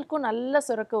பிரெஸ்ட் மில்க்கும் நல்லா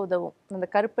சுரக்க உதவும் அந்த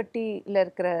கருப்பட்டியில்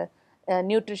இருக்கிற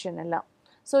நியூட்ரிஷன் எல்லாம்.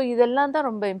 ஸோ இதெல்லாம் தான்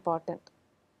ரொம்ப இம்பார்ட்டண்ட்.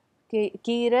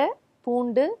 கீரை,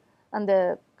 பூண்டு, அந்த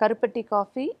கருப்பட்டி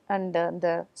காஃபி அண்ட் அந்த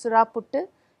சுறா புட்டு,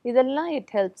 இதெல்லாம்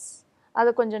இட் ஹெல்ப்ஸ். அதை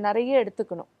கொஞ்சம் நிறைய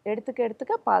எடுத்துக்கணும்.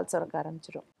 எடுத்துக்க பால் சுரக்க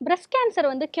ஆரம்பிச்சிடும். பிரெஸ்ட் கேன்சர்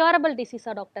வந்து கியூரபிள்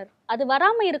டிசீஸா டாக்டர்? அது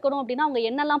வராமல் இருக்கணும் அப்படின்னா அவங்க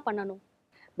என்னெல்லாம் பண்ணணும்?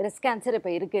 பிரெஸ்ட் கேன்சர்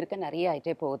இப்போ இருக்க நிறைய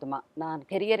ஆகிட்டே போகுதுமா. நான்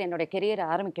என்னுடைய கெரியர்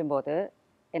ஆரம்பிக்கும் போது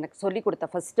எனக்கு சொல்லிக் கொடுத்த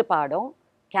ஃபஸ்ட்டு பாடம்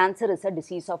cancer is a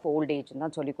disease of volt ஏஜ்னு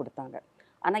தான் சொல்லி கொடுத்தாங்க.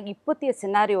 ஆனால் இப்போத்திய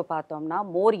சினாரியோ பார்த்தோம்னா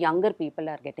மோர் younger people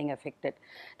are getting affected.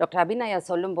 Doctor Abhinaya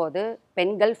சொல்லும்போது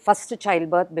பெண்கள் first child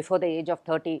birth before the age of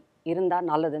 30 இருந்தால்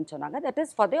நல்லதுன்னு சொன்னாங்க. That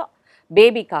is for the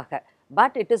பேபிக்காக,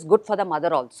 but it is good for the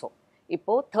mother also.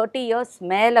 இப்போது 30 years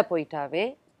மேலே போயிட்டாவே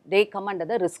they come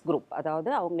under the risk group. அதாவது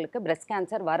அவங்களுக்கு breast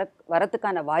cancer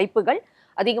வரத்துக்கான வாய்ப்புகள்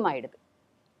அதிகமாகிடுது.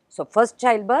 So first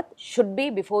child birth should be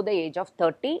before the age of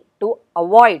 30 to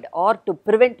avoid R to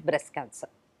prevent breast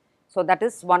cancer. So that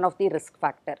is one of the risk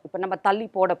factor. இப்போ நம்ம தள்ளி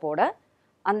போட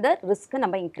அந்த ரிஸ்க்கை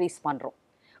நம்ம இன்க்ரீஸ் பண்ணுறோம்.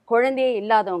 குழந்தையே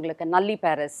இல்லாதவங்களுக்கு, நல்லி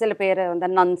பேரஸ், சில பேர் வந்து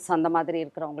நன்ஸ் அந்த மாதிரி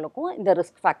இருக்கிறவங்களுக்கும் இந்த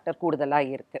ரிஸ்க் ஃபேக்டர்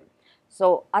கூடுதலாக இருக்குது. ஸோ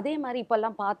அதே மாதிரி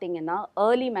இப்போல்லாம் பார்த்தீங்கன்னா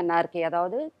ஏர்லி மெனார்கி,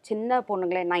 அதாவது சின்ன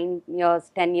பொண்ணுங்களே 9 years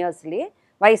 10 yearsலேயே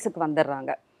வயசுக்கு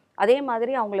வந்துடுறாங்க. அதே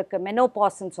மாதிரி அவங்களுக்கு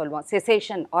மெனோபாஸ்ன்னு சொல்லுவோம்,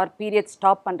 செசேஷன் ஆர் பீரியட்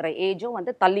ஸ்டாப் பண்ணுற ஏஜும்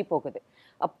வந்து தள்ளி போகுது.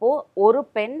 அப்போது ஒரு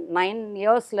பெண் 9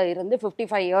 yearsல இருந்து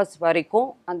 55 years வரைக்கும்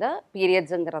அந்த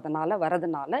பீரியட்ஸுங்கிறதுனால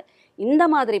வரதுனால இந்த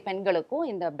மாதிரி பெண்களுக்கும்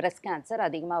இந்த பிரெஸ்ட் கேன்சர்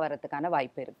அதிகமாக வரதுக்கான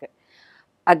வாய்ப்பு இருக்குது.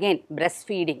 Again breast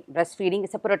feeding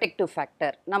is a protective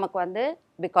factor. நமக்கு வந்து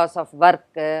because of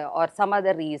work R some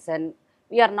other reason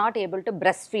we are not able to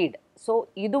breast feet. So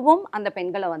இதுவும் அந்த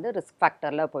பெண்களை வந்து ரிஸ்க்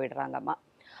ஃபேக்டரில் போயிடுறாங்கம்மா.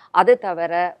 அது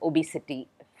தவிர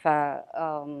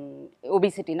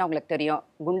ஒபிசிட்டின்னா உங்களுக்கு தெரியும்,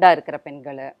 குண்டாக இருக்கிற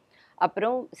பெண்கள்.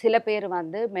 அப்புறம் சில பேர்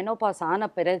வந்து மெனோபாஸ் ஆன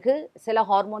பிறகு சில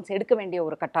ஹார்மோன்ஸ் எடுக்க வேண்டிய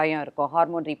ஒரு கட்டாயம் இருக்கும்,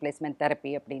 ஹார்மோன் ரீப்ளேஸ்மெண்ட்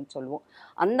தெரப்பி அப்படின்னு சொல்லுவோம்.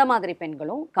 அந்த மாதிரி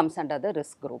பெண்களும் comes under the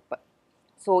risk group.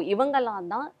 So இவங்கெல்லாம்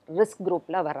தான் ரிஸ்க்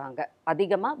குரூப்பில் வராங்க,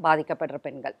 அதிகமாக பாதிக்கப்படுற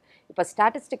பெண்கள். இப்போ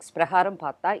ஸ்டாட்டிஸ்டிக்ஸ் பிரகாரம்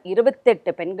பார்த்தா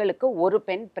 28 பெண்களுக்கு ஒரு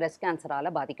பெண் பிரெஸ்ட்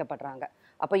கேன்சரால் பாதிக்கப்படுறாங்க.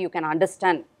 அப்போ யூ கேன்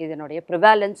அண்டர்ஸ்டாண்ட் இதனுடைய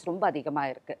ப்ரிவாலன்ஸ் ரொம்ப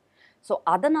அதிகமாக இருக்குது. ஸோ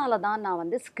அதனால தான் நான்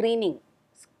வந்து screening,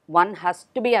 one has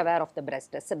to be aware of the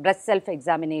breast self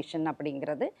examination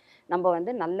அப்படிங்கிறது நம்ம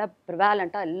வந்து நல்ல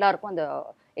ப்ரிவாலண்ட்டாக எல்லாருக்கும் அந்த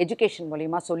எஜுகேஷன்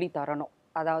மூலிமா சொல்லி தரணும்.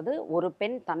 அதாவது ஒரு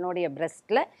பெண் தன்னுடைய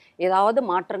பிரெஸ்ட்டில் ஏதாவது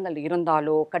மாற்றங்கள்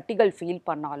இருந்தாலோ, கட்டிகள் ஃபீல்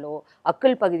பண்ணாலோ,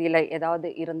 அக்குள் பகுதியில் ஏதாவது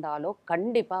இருந்தாலோ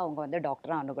கண்டிப்பாக அவங்க வந்து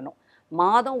டாக்டரை அணுகணும்.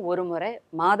 மாதம் ஒரு முறை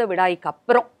மாதவிடாய்க்கு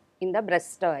அப்புறம் இந்த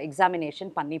பிரெஸ்ட்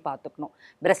எக்ஸாமினேஷன் பண்ணி பார்த்துக்கணும்.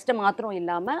 பிரெஸ்ட்டை மாத்திரம்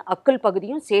இல்லாமல் அக்குள்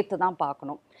பகுதியும் சேர்த்து தான்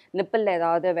பார்க்கணும். நிப்பிளில்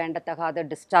ஏதாவது வேண்டத்தகாத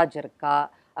டிஸ்சார்ஜ் இருக்கா,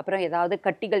 அப்புறம் ஏதாவது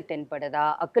கட்டிகள் தென்படுதா,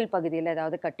 அக்குள் பகுதியில்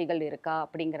ஏதாவது கட்டிகள் இருக்கா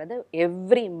அப்படிங்கிறது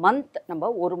எவ்ரி மந்த் நம்ம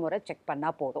ஒரு முறை செக்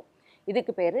பண்ணால் போதும்.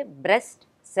 இதுக்கு பேர் பிரெஸ்ட்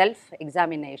செல்ஃப்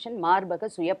எக்ஸாமினேஷன், மார்பக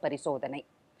சுய பரிசோதனை.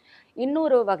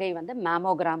 இன்னொரு வகை வந்து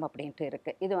மேமோகிராம் அப்படின்ட்டு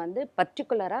இருக்குது. இது வந்து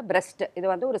பர்டிகுலராக பிரெஸ்ட், இது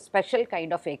வந்து ஒரு special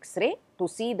kind of x ray to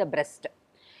see the breast.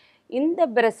 இந்த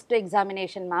பிரெஸ்ட்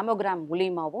எக்ஸாமினேஷன் மேமோகிராம்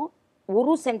மூலியமாகவும்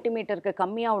 1 சென்டிமீட்டருக்கு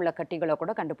கம்மியாக உள்ள கட்டிகளை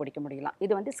கூட கண்டுபிடிக்க முடியலாம்.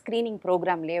 இது வந்து ஸ்க்ரீனிங்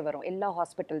ப்ரோக்ராம்லேயே வரும் எல்லா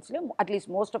ஹாஸ்பிட்டல்ஸ்லையும்,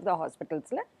 அட்லீஸ்ட் மோஸ்ட் ஆஃப் த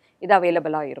ஹாஸ்பிட்டல்ஸில் இது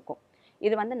அவைலபிளாக இருக்கும்.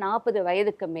 இது வந்து 40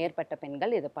 வயதுக்கு மேற்பட்ட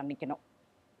பெண்கள் இதை பண்ணிக்கணும்.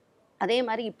 அதே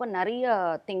மாதிரி இப்போ நிறைய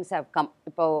திங்ஸ் ஹவ் கம்.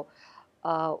 இப்போது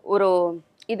ஒரு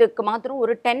இதுக்கு மாத்திரம்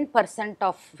ஒரு 10%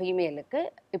 ஆஃப் ஃபீமேலுக்கு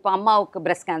இப்போ அம்மாவுக்கு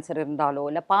பிரஸ்ட் கேன்சர் இருந்தாலோ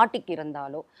இல்லை பாட்டிக்கு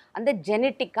இருந்தாலோ அந்த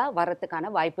ஜெனட்டிக்காக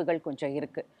வரத்துக்கான வாய்ப்புகள் கொஞ்சம்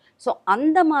இருக்குது. ஸோ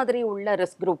அந்த மாதிரி உள்ள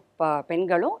ரிஸ்க் குரூப்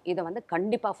பெண்களும் இதை வந்து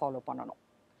கண்டிப்பாக ஃபாலோ பண்ணணும்.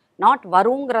 நாட்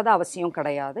வருங்கிறது அவசியம்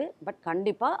கிடையாது, பட்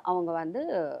கண்டிப்பாக அவங்க வந்து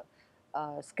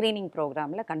ஸ்க்ரீனிங்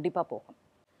ப்ரோக்ராமில் கண்டிப்பாக போகணும்.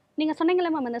 நீங்க சொன்னீங்களா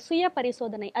மேம் அந்த சுய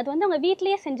பரிசோதனை, அது வந்து அவங்க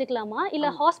வீட்லயே செஞ்சுக்கலாமா இல்ல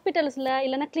ஹாஸ்பிட்டல்ஸ்ல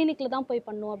இல்லைன்னா கிளினிக்ல தான் போய்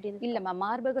பண்ணும் அப்படின்னு? இல்லைம்மா,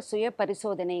 மார்பக சுய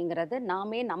பரிசோதனைங்கிறது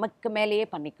நமக்கு மேலேயே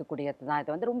பண்ணிக்கக்கூடியது தான்.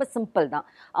 இது வந்து ரொம்ப சிம்பிள் தான்.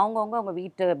 அவங்க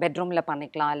வீட்டு பெட்ரூமில்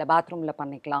பண்ணிக்கலாம், இல்லை பாத்ரூமில்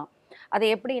பண்ணிக்கலாம். அது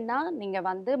எப்படின்னா, நீங்கள்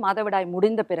வந்து மாதவிடாய்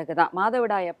முடிந்த பிறகு தான்,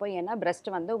 மாதவிடாய் அப்போ ஏன்னா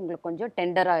பிரெஸ்ட் வந்து உங்களுக்கு கொஞ்சம்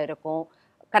டெண்டராக இருக்கும்,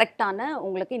 கரெக்டான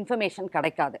உங்களுக்கு இன்ஃபர்மேஷன்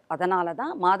கிடைக்காது. அதனால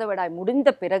தான் மாதவிடாய் முடிந்த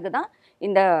பிறகு தான்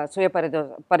இந்த சுய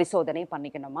பரிசோதனை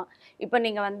பண்ணிக்கணுமா. இப்போ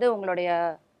நீங்கள் வந்து உங்களுடைய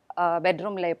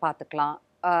பெட்ரூமில் பார்த்துக்கலாம்,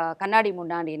 கண்ணாடி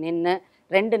முன்னாடி நின்று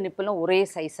 2 நிப்பிலும் ஒரே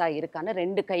சைஸாக இருக்கான்னு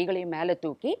 2 கைகளையும் மேலே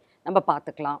தூக்கி நம்ம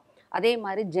பார்த்துக்கலாம். அதே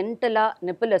மாதிரி ஜென்டலாக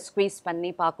நிப்பில் ஸ்குவீஸ்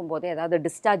பண்ணி பார்க்கும்போது ஏதாவது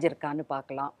டிஸ்சார்ஜ் இருக்கான்னு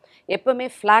பார்க்கலாம். எப்போவுமே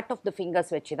ஃப்ளாட் ஆஃப் த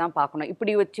ஃபிங்கர்ஸ் வச்சு தான் பார்க்கணும்,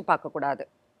 இப்படி வச்சு பார்க்கக்கூடாது.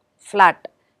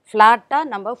 ஃப்ளாட்டாக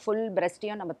நம்ம ஃபுல்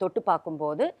பிரெஸ்ட்டையும் நம்ம தொட்டு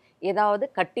பார்க்கும்போது ஏதாவது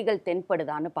கட்டிகள்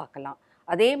தென்படுதான்னு பார்க்கலாம்.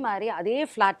 அதே மாதிரி அதே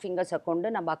ஃப்ளாட் ஃபிங்கர்ஸை கொண்டு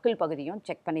நம்ம அக்கிள் பகுதியும்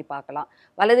செக் பண்ணி பார்க்கலாம்.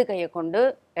 வலது கையை கொண்டு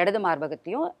இடது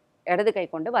மார்பகத்தையும், இடது கை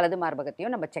கொண்டு வலது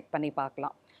மார்பகத்தையும் நம்ம செக் பண்ணி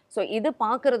பார்க்கலாம். ஸோ இது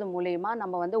பார்க்குறது மூலயமா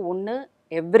நம்ம வந்து ஒன்று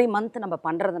எவ்ரி மந்த் நம்ம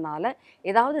பண்ணுறதுனால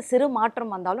ஏதாவது சிறு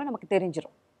மாற்றம் வந்தாலும் நமக்கு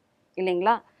தெரிஞ்சிடும்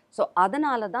இல்லைங்களா. ஸோ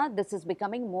அதனால தான் this is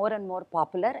becoming more and more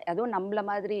popular. அதுவும் நம்மள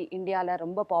மாதிரி இந்தியாவில்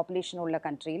ரொம்ப பாப்புலேஷன் உள்ள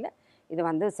கண்ட்ரியில் இது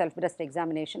வந்து self breast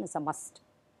examination is a must.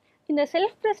 இந்த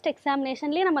செல்ஃப் பிரெஸ்ட்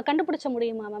எக்ஸாமினேஷன்லயே நம்ம கண்டுபிடிச்ச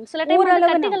முடியுமா மேம்? சில டைம்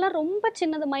கட்டிகள்லாம் ரொம்ப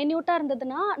சின்னது மைன்யூட்டா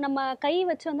இருந்ததுன்னா நம்ம கை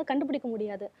வச்சு வந்து கண்டுபிடிக்க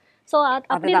முடியாது. ஸோ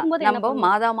அப்படி இருக்கும்போது நம்ம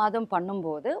மாதம்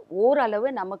பண்ணும்போது ஓரளவு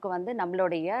நமக்கு வந்து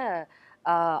நம்மளுடைய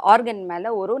ஆர்கன்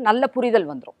மேலே ஒரு நல்ல புரிதல்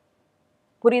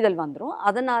வந்துடும்.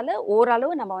 அதனால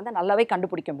ஓரளவு நம்ம வந்து நல்லாவே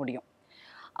கண்டுபிடிக்க முடியும்.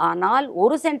 ஆனால்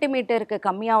 1 சென்டிமீட்டருக்கு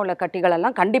கம்மியாக உள்ள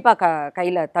கட்டிகளெல்லாம் கண்டிப்பாக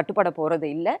கையில் தட்டுப்பட போகிறது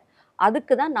இல்லை.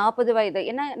 அதுக்கு தான் 40 வயது.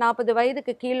 ஏன்னா 40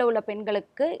 வயதுக்கு கீழே உள்ள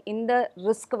பெண்களுக்கு இந்த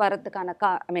ரிஸ்க் வரத்துக்கான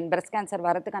பிரஸ்ட் கேன்சர்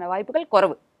வரத்துக்கான வாய்ப்புகள்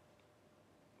குறைவு.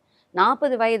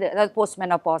 40 வயது, அதாவது post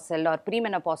menopausal R pre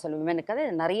menopausal விமனுக்கு அது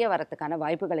நிறைய வரத்துக்கான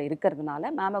வாய்ப்புகள்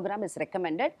இருக்கிறதுனால mammogram is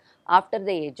recommended after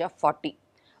the age of 40.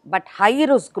 But high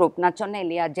risk group, நான் சொன்னேன்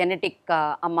இல்லையா, ஜெனட்டிக்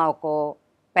அம்மாவுக்கோ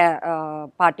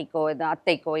பாட்டிக்கோ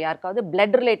அத்தைக்கோ யாருக்காவது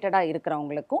பிளட் ரிலேட்டடாக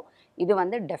இருக்கிறவங்களுக்கும் இது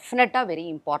வந்து டெஃபினட்டாக very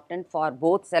important for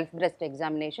both self breast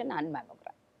examination and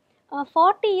mammogram.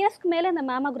 40 இயர்ஸ்க்கு மேலே இந்த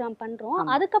மேமோகிராம் பண்ணுறோம்,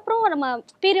 அதுக்கப்புறம் நம்ம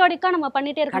பீரியாடிக்காக நம்ம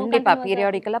பண்ணிகிட்டே இருக்கணும். கண்டிப்பாக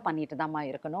பீரியாடிக்கலாக பண்ணிட்டு தான்மா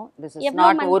இருக்கணும். திஸ் இஸ்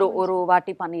நாட் ஒரு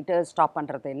வாட்டி பண்ணிட்டு ஸ்டாப்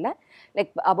பண்ணுறது இல்லை.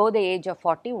 Like above the age of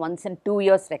 40 once in 2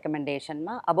 years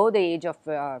ரெக்கமெண்டேஷன்மா. Above the age of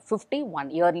 50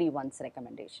 yearly once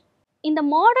recommendation. இந்த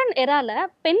மாடர்ன் எரால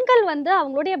பெண்கள் வந்து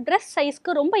அவங்களுடைய பிரெஸ்ட்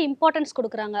சைஸ்க்கு ரொம்ப இம்பார்ட்டன்ஸ்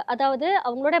கொடுக்குறாங்க. அதாவது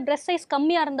அவங்களோட பிரெஸ்ட் சைஸ்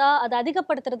கம்மியாக இருந்தால் அதை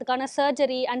அதிகப்படுத்துறதுக்கான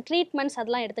சர்ஜரி அண்ட் ட்ரீட்மெண்ட்ஸ்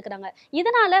அதெல்லாம் எடுத்துக்கிறாங்க.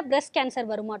 இதனால பிரெஸ்ட் கேன்சர்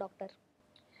வருமா டாக்டர்?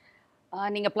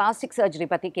 நீங்கள் பிளாஸ்டிக் சர்ஜரி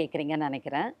பற்றி கேட்குறீங்கன்னு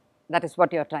நினைக்கிறேன். That is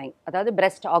what your trying. அதாவது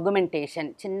பிரெஸ்ட்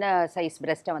ஆகுமெண்டேஷன், சின்ன சைஸ்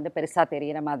பிரெஸ்ட்டை வந்து பெருசாக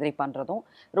தெரிகிற மாதிரி பண்ணுறதும்,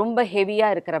 ரொம்ப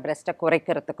ஹெவியாக இருக்கிற பிரெஸ்ட்டை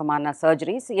குறைக்கிறதுக்குமான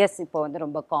சர்ஜரிஸ் இப்போ வந்து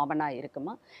ரொம்ப காமனாக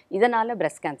இருக்குமா. இதனால்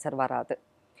பிரெஸ்ட் கேன்சர் வராது.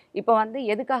 இப்போ வந்து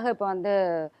எதுக்காக இப்போ வந்து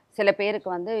சில பேருக்கு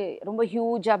வந்து ரொம்ப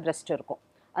ஹியூஜாக பிரெஸ்ட் இருக்கும்.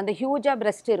 அந்த ஹியூஜாக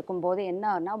பிரெஸ்ட் இருக்கும்போது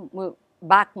என்னன்னா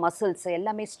பேக் மசில்ஸ்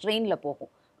எல்லாமே ஸ்ட்ரெயினில் போகும்,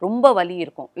 ரொம்ப வலி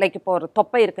இருக்கும். லைக் இப்போ ஒரு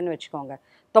தொப்பை இருக்குன்னு வச்சுக்கோங்க,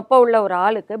 தொப்பை உள்ள ஒரு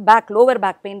ஆளுக்கு லோவர்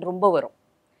பேக் பெயின் ரொம்ப வரும்.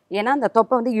 ஏன்னா அந்த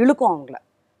தொப்பை வந்து இழுக்கும் அவங்கள.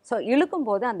 ஸோ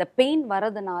இழுக்கும்போது அந்த பெயின்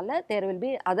வரதுனால there will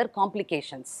be other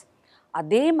complications.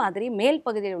 அதே மாதிரி மேல்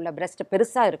பகுதியில் உள்ள பிரெஸ்ட்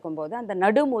பெருசாக இருக்கும்போது அந்த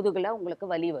நடுமுதுகில் உங்களுக்கு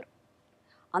வலி வரும்.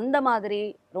 அந்த மாதிரி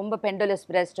ரொம்ப பெண்டலஸ்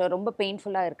பிரெஸ்ட், ரொம்ப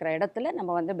பெயின்ஃபுல்லாக இருக்கிற இடத்துல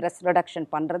நம்ம வந்து பிரெஸ்ட் ரிடக்ஷன்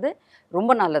பண்ணுறது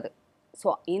ரொம்ப நல்லது. ஸோ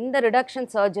இந்த ரிடக்ஷன்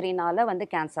சர்ஜரினால் வந்து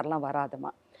கேன்சர்லாம்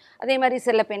வராதுமா. அதே மாதிரி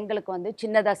சில பெண்களுக்கு வந்து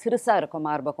சின்னதாக சிறுசாக இருக்கும்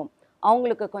மார்பகம்,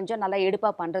 அவங்களுக்கு கொஞ்சம் நல்லா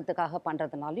எடுப்பாக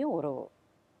பண்ணுறதுனாலையும் ஒரு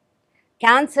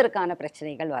கேன்சருக்கான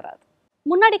பிரச்சனைகள் வராது.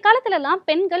 முன்னாடி காலத்துலலாம்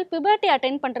பெண்கள் பியூபர்ட்டி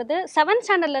அட்டைன் பண்ணுறது 7th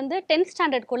ஸ்டாண்டர்ட்லேருந்து 10th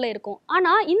ஸ்டாண்டர்ட்குள்ளே இருக்கும்.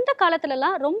 ஆனால் இந்த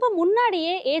காலத்துலலாம் ரொம்ப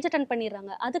முன்னாடியே ஏஜ் அட்டன்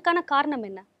பண்ணிடுறாங்க. அதுக்கான காரணம்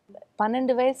என்ன?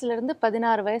 12 வயசுலேருந்து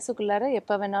 16 வயசுக்குள்ளார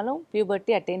எப்போ வேணாலும்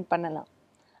பியூபர்ட்டி அட்டைன் பண்ணலாம்.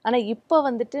 ஆனால் இப்போ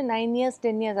வந்துட்டு 9 years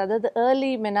 10 years, அதாவது ஏர்லி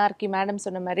மெனார்கி மேடம்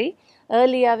சொன்ன மாதிரி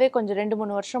ஏர்லியாகவே கொஞ்சம்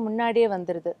 2-3 வருஷம் முன்னாடியே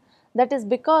வந்துடுது. That is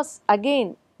because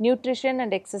again nutrition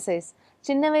and exercise.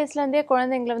 சின்ன வயசுலேருந்தே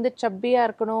குழந்தைங்களை வந்து சப்பியாக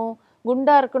இருக்கணும்,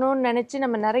 குண்டாக இருக்கணும்னு நினச்சி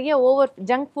நம்ம நிறைய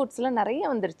ஜங்க் ஃபுட்ஸ்லாம் நிறைய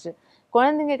வந்துருச்சு.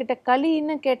 குழந்தைங்க கிட்ட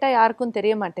களின்னு கேட்டால் யாருக்கும்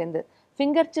தெரிய மாட்டேங்குது.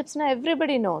 Finger சிப்ஸ்னால்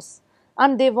everybody knows.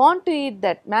 And they want to eat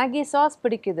that. Maggi sauce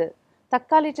பிடிக்குது,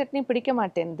 தக்காளி சட்னி பிடிக்க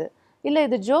மாட்டேங்குது. இல்லை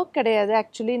இது ஜோக் கிடையாது,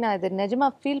 ஆக்சுவலி நான் இது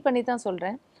நிஜமாக ஃபீல் பண்ணி தான்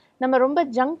சொல்கிறேன். நம்ம ரொம்ப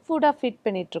ஜங்க் ஃபுட்டாக ஃபீட்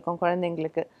பண்ணிகிட்ருக்கோம்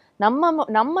குழந்தைங்களுக்கு.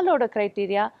 நம்மளோட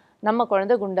க்ரைட்டீரியா நம்ம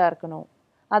குழந்தை குண்டாக இருக்கணும்.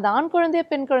 அது ஆண் குழந்தையோ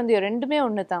பெண் குழந்தையோ ரெண்டுமே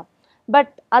ஒன்று தான்.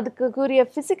 பட் அதுக்குரிய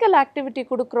ஃபிசிக்கல் ஆக்டிவிட்டி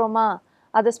கொடுக்குறோமா,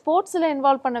 அதை ஸ்போர்ட்ஸில்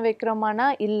இன்வால்வ் பண்ண வைக்கிறோமானா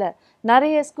இல்லை.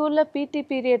 நிறைய ஸ்கூலில் பிடி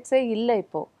பீரியட்ஸே இல்லை.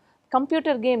 இப்போது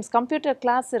கம்ப்யூட்டர் கேம்ஸ், கம்ப்யூட்டர்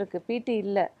கிளாஸ் இருக்குது, பிடி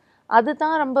இல்லை.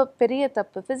 அதுதான் ரொம்ப பெரிய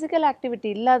தப்பு. ஃபிசிக்கல் ஆக்டிவிட்டி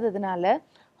இல்லாததுனால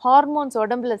ஹார்மோன்ஸ்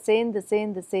உடம்புல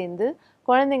சேர்ந்து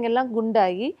குழந்தைங்கள்லாம்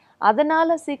குண்டாகி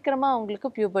அதனால் சீக்கிரமாக அவங்களுக்கு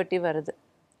பியூபர்ட்டி வருது.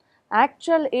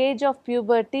 Actual age of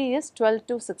puberty is 12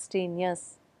 to 16 years.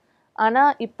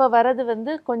 ஆனால் இப்போ வர்றது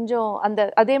வந்து கொஞ்சம்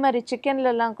அதே மாதிரி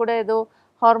சிக்கன்லலாம் கூட ஏதோ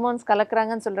ஹார்மோன்ஸ்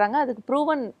கலக்குறாங்கன்னு சொல்கிறாங்க. அதுக்கு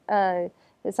ப்ரூவன்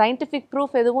சயின்டிஃபிக்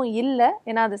ப்ரூஃப் எதுவும் இல்லை.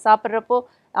 ஏன்னா அது சாப்பிட்றப்போ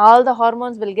all the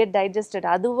hormones will get digested,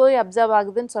 அதுவே அப்சர்வ்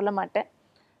ஆகுதுன்னு சொல்ல மாட்டேன்.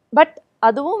 பட்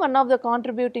அதுவும் one of the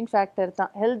contributing factor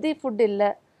தான். ஹெல்தி ஃபுட் இல்லை,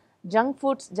 ஜங்க்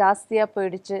ஃபுட்ஸ் ஜாஸ்தியாக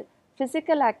போயிடுச்சு,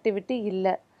 ஃபிசிக்கல் ஆக்டிவிட்டி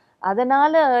இல்லை,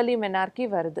 அதனால் ஏர்லி மெனார்கி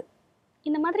வருது.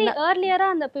 இந்த மாதிரி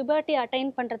ஏர்லியராக அந்த பியூபர்ட்டி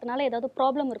அட்டைன் பண்ணுறதுனால ஏதாவது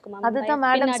ப்ராப்ளம் இருக்குமா? அதுதான்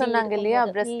மேடம் சொன்னாங்க இல்லையா,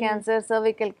 breast cancer,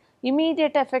 cervical,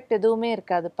 immediate effect எதுவுமே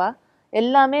இருக்காதுப்பா,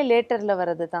 எல்லாமே லேட்டரில்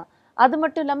வர்றது தான். அது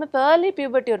மட்டும் இல்லாமல் இப்போ ஏர்லி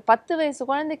பியூபர்ட்டி ஒரு 10 வயசு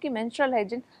குழந்தைக்கு மென்ஸ்ட்ரல்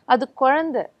ஹைஜின், அது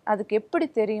குழந்தை, அதுக்கு எப்படி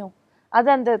தெரியும்?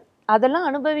 அதெல்லாம்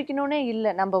அனுபவிக்கணும்னே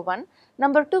இல்லை. நம்பர் 1.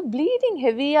 நம்பர் 2, ப்ளீடிங்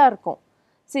ஹெவியாக இருக்கும்.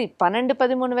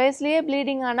 12-13 வயசுலேயே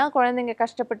ப்ளீடிங் ஆனால் குழந்தைங்க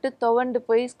கஷ்டப்பட்டு துவண்டு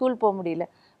போய் ஸ்கூல் போக முடியல.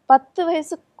 10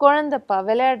 வயசு குழந்தைப்பா,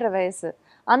 விளையாடுற வயசு.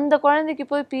 அந்த குழந்தைக்கு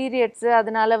போய் பீரியட்ஸு,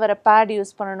 அதனால வர பேட்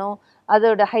யூஸ் பண்ணணும்,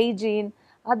 அதோட ஹைஜீன்,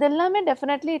 அதெல்லாமே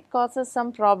definitely it causes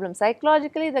some problem.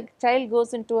 Psychologically the child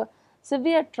cos in to a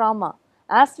severe drama,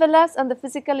 as well as அந்த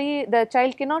physically the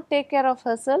child cannot take care of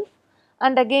her self.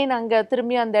 And again அங்கே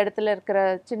திரும்பி அந்த இடத்துல இருக்கிற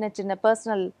சின்ன சின்ன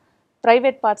பர்சனல்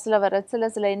ப்ரைவேட் பார்ட்ஸில் வர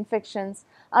சில இன்ஃபெக்ஷன்ஸ்,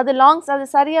 அது அது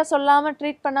சரியாக சொல்லாமல்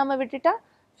ட்ரீட் பண்ணாமல் விட்டுட்டா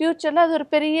ஃப்யூச்சரில் அது ஒரு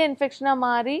பெரிய இன்ஃபெக்ஷனாக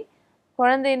மாறி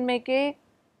குழந்தையின்மைக்கே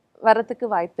வரத்துக்கு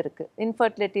வாய்ப்பு இருக்குது.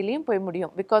 இன்ஃபர்டிலிட்டிலையும் போய்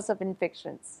முடியும் பிகாஸ் ஆஃப்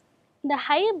இன்ஃபெக்ஷன்ஸ். இந்த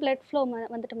ஹை பிளட் ஃப்ளோ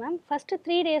வந்துட்டு மேம் ஃபஸ்ட்டு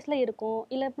 3 டேஸில் இருக்கும்,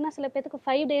 இல்லை எப்படின்னா சில பேருக்கு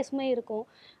 5 டேஸுமே இருக்கும்.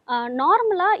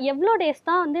 நார்மலாக எவ்வளோ டேஸ்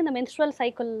தான் வந்து இந்த மென்ஸ்ட்ரல்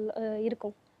சைக்கிள்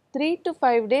இருக்கும்? 3 to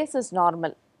 5 days இஸ்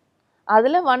நார்மல்.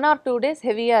 அதில் 1 or 2 days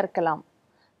ஹெவியாக இருக்கலாம்.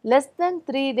 Less than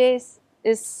 3 days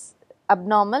is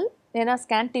abnormal. ஏன்னா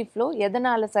ஸ்கேன்டி ஃப்ளோ,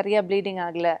 எதனால் சரியாக ப்ளீடிங்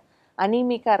ஆகலை,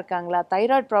 அனீமிக்காக இருக்காங்களா,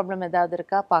 தைராய்டு ப்ராப்ளம் ஏதாவது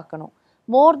இருக்கா பார்க்கணும்.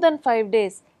 மோர் தென் 5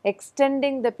 days,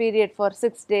 extending the period for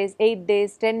 6 days, 8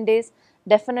 days, 10 days,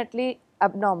 definitely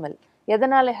abnormal.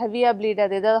 எதனால் ஹெவியாக ப்ளீட்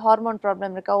ஆகுது, ஏதாவது ஹார்மோன்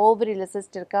ப்ராப்ளம் இருக்கா, ஓவரியில்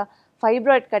சிஸ்ட் இருக்கா,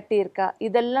 ஃபைப்ராய்ட் கட்டி இருக்கா,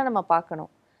 இதெல்லாம் நம்ம பார்க்கணும்.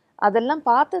 அதெல்லாம்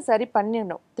பார்த்து சரி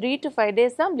பண்ணிடணும். 3 to 5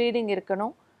 days தான் ப்ளீடிங்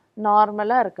இருக்கணும்,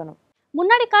 நார்மலாக இருக்கணும்.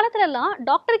 முன்னாடி காலத்துலலாம்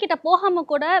டாக்டர் கிட்ட போகாமல்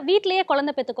கூட வீட்லேயே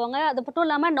குழந்தை பெற்றுக்கோங்க, அது மட்டும்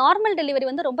இல்லாமல் நார்மல் டெலிவரி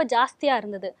வந்து ரொம்ப ஜாஸ்தியாக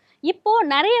இருந்தது. இப்போது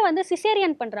நிறைய வந்து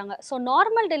சிசேரியன் பண்ணுறாங்க. ஸோ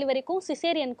நார்மல் டெலிவரிக்கும்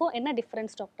சிசேரியனுக்கும் என்ன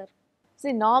டிஃப்ரென்ஸ் டாக்டர்?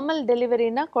 நார்மல்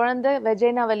டெலிவரினா குழந்தை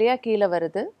வெஜைனா வழியாக கீழே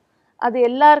வருது. அது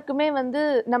எல்லாருக்குமே வந்து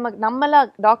நம்மளாக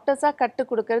டாக்டர்ஸாக கட்டு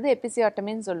கொடுக்கறது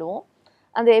எபிசியாட்டமின்னு சொல்லுவோம்.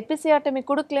 அந்த எபிசியாட்டமி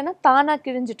கொடுக்கலன்னா தானாக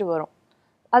கிழிஞ்சிட்டு வரும்,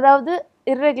 அதாவது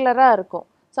இர்ரெகுலராக இருக்கும்.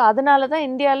 ஸோ அதனால தான்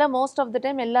இந்தியாவில் மோஸ்ட் ஆஃப் த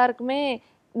டைம் எல்லாருக்குமே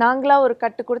நாங்களாக ஒரு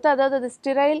கட்டு கொடுத்து, அதாவது அது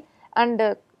ஸ்டிரைல் அண்டு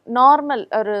நார்மல்,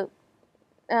 ஒரு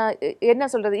என்ன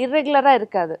சொல்கிறது, இர்ரெகுலராக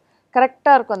இருக்காது,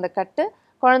 கரெக்டாக இருக்கும் அந்த கட்டு,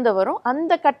 குழந்தை வரும்.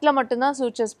 அந்த கட்டில் மட்டும்தான்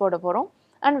சூச்சர்ஸ் போட போகிறோம்.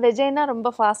 அண்ட் வெஜைனா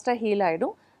ரொம்ப ஃபாஸ்ட்டாக ஹீல்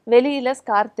ஆகிடும், வெளியில்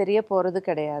ஸ்கார் தெரிய போகிறது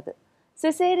கிடையாது.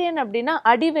 சிசேரியன் அப்படின்னா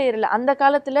அடிவயிறில், அந்த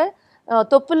காலத்தில்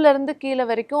தொப்புலேருந்து கீழே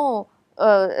வரைக்கும்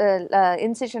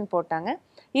இன்சிஷன் போட்டாங்க.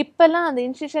 இப்போல்லாம் அந்த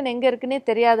இன்சிஷன் எங்கே இருக்குன்னே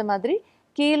தெரியாத மாதிரி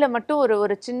கீழே மட்டும்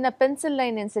ஒரு சின்ன பென்சில்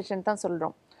லைன் இன்சிஷன் தான்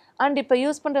சொல்கிறோம். அண்ட் இப்போ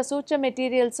யூஸ் பண்ணுற சூச்சர்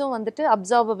மெட்டீரியல்ஸும் வந்துட்டு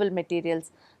அப்சார்பபிள் மெட்டீரியல்ஸ்.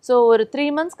 ஸோ ஒரு 3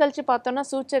 months கழித்து பார்த்தோன்னா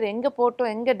சூச்சர் எங்கே போட்டோம்,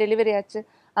 எங்கே டெலிவரி ஆச்சு,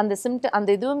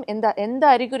 அந்த இதுவும் எந்த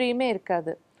அறிகுறியுமே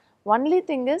இருக்காது. Only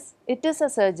thing is it is a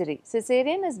surgery.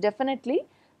 Caesarean is definitely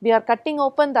we are cutting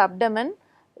open the abdomen,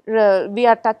 we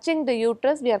are touching the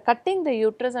uterus, we are cutting the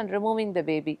uterus and removing the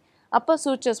baby. அப்போ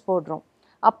sutures போடுறோம்.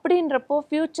 அப்படின்றப்போ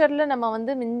ஃப்யூச்சரில் நம்ம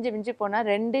வந்து மிஞ்சி போனால்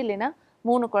 2 இல்லைன்னா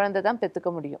 3 குழந்தை தான் பெற்றுக்க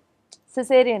முடியும்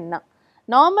சிசேரியன்னா.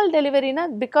 நார்மல் டெலிவரினா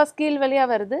பிகாஸ் கீழ் வழியாக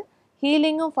வருது,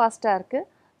 ஹீலிங்கும் ஃபாஸ்ட்டாக இருக்குது,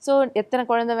 ஸோ எத்தனை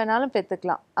குழந்தை வேணாலும்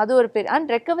பெற்றுக்கலாம். அது ஒரு அண்ட்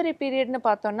ரெக்கவரி பீரியட்னு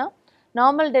பார்த்தோன்னா,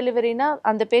 நார்மல் டெலிவரினா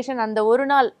அந்த பேஷண்ட் அந்த ஒரு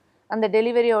நாள் அந்த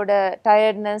டெலிவரியோட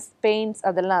டயர்ட்னஸ், பெயின்ஸ்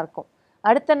அதெல்லாம் இருக்கும்,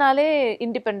 அடுத்த நாளே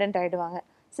இண்டிபெண்ட் ஆகிடுவாங்க.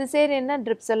 சிசேரியன்னா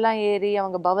ட்ரிப்ஸ் எல்லாம் ஏறி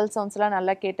அவங்க பவல் சவுண்ட்ஸ்லாம்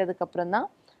நல்லா கேட்டதுக்கப்புறம் தான்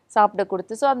சாப்பிட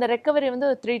கொடுத்து, ஸோ அந்த ரெக்கவரி வந்து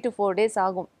 3 to 4 days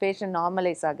ஆகும் பேஷண்ட்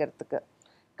நார்மலைஸ் ஆகிறதுக்கு.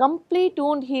 கம்ப்ளீட்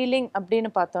wound ஹீலிங் அப்படின்னு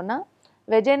பார்த்தோன்னா,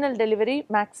 வெஜைனல் டெலிவரி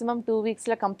மேக்ஸிமம் 2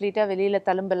 weeksல கம்ப்ளீட்டாக வெளியில்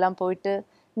தழும்பெல்லாம் போயிட்டு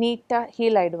நீட்டாக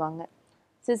ஹீல் ஆகிடுவாங்க.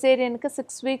 சிசேரியனுக்கு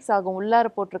 6 வீக்ஸ் ஆகும். உள்ளார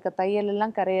போட்டிருக்க தையல்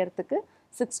எல்லாம் கரையிறதுக்கு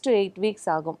 6 to 8 வீக்ஸ்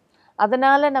ஆகும்.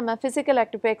 அதனால் நம்ம ஃபிசிக்கல்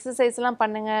ஆக்டிவிட்டி எக்ஸசைஸ்லாம்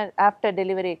பண்ணுங்கள். After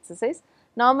delivery exercise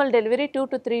normal delivery 2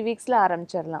 to 3 வீக்ஸில்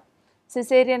ஆரம்பிச்சிடலாம்.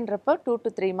 சிசேரியன்றப்போ 2 to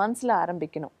 3 மந்த்ஸில்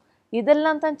ஆரம்பிக்கணும்.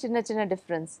 இதெல்லாம் தான் சின்ன சின்ன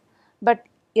டிஃப்ரென்ஸ். பட்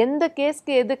எந்த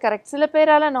கேஸ்க்கு எது கரெக்ட்? சில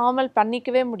பேரால் நார்மல்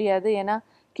பண்ணிக்கவே முடியாது. ஏன்னா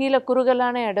கீழே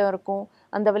குறுகலான இடம் இருக்கும்,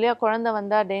 அந்த வழியாக குழந்தை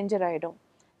வந்தால் டேஞ்சர் ஆகிடும்.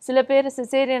 சில பேர்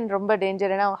சிசேரியன் ரொம்ப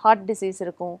டேஞ்சர், ஏன்னா ஹார்ட் டிசீஸ்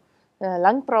இருக்கும்,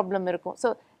 லங் ப்ராப்ளம் இருக்கும். ஸோ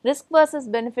ரிஸ்க் வர்சஸ்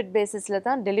பெனிஃபிட் பேசிஸில்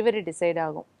தான் டெலிவரி டிசைட்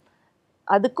ஆகும்.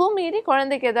 அதுக்கும் மீறி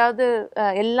குழந்தைக்கு ஏதாவது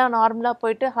எல்லாம் நார்மலாக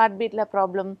போயிட்டு ஹார்ட் பீட்டில்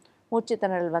ப்ராப்ளம், மூச்சு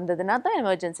திணறல் வந்ததுன்னா தான்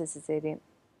எமர்ஜென்சி சிசேரியன்.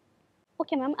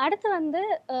 ஓகே மேம், அடுத்து வந்து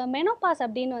மெனோபாஸ்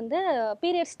அப்படின்னு வந்து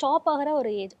பீரியட் ஸ்டாப் ஆகிற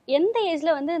ஒரு ஏஜ். எந்த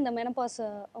ஏஜில் வந்து இந்த மெனோபாஸ்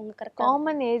அவங்க கரெக்டாக?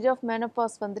 காமன் ஏஜ் ஆஃப்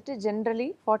மெனோபாஸ் வந்துட்டு ஜென்ரலி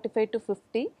 45 to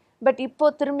 50. பட்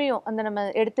இப்போது திரும்பியும் அந்த நம்ம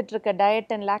எடுத்துகிட்டு இருக்க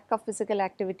diet and lack of physical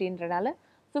ஆக்டிவிட்டின்றனால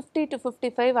 50 to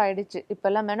 55 ஆகிடுச்சு.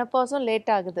 இப்போல்லாம் மெனோபாஸும் லேட்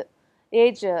ஆகுது.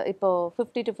 ஏஜ் இப்போது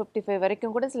 50 to 55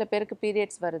 வரைக்கும் கூட சில பேருக்கு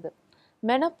பீரியட்ஸ் வருது.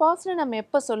 மெனோபாஸ்னு நம்ம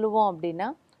எப்போ சொல்லுவோம் அப்படின்னா,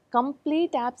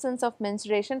 complete options of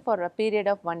mensuration for a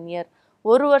period of 1 year.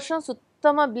 ஒரு வருஷம்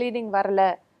சுத்தமாக ப்ளீடிங் வரல,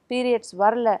 பீரியட்ஸ்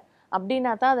வரல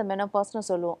அப்படின்னா தான் அதை மெனோபாஸ்னு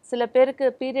சொல்லுவோம். சில பேருக்கு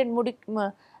பீரியட்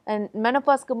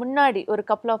மெனோபாஸ்க்கு முன்னாடி ஒரு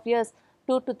couple of years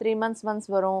 2 to 3 months once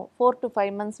வரும், 4 to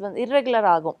 5 months வந்து இர்ரெகுலர்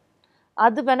ஆகும்.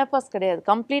 அது மெனோபாஸ் கிடையாது.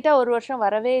 கம்ப்ளீட்டாக ஒரு வருஷம்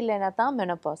வரவே இல்லைன்னா தான்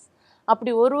மெனோபாஸ்.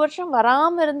 அப்படி ஒரு வருஷம்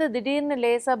வராமல் இருந்து திடீர்னு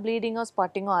லேசாக ப்ளீடிங்கோ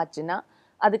ஸ்பாட்டிங்கோ ஆச்சுன்னா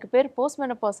அதுக்கு பேர் post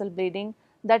menopausal bleeding.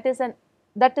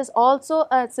 That is also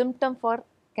a symptom for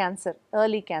cancer,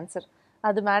 early cancer.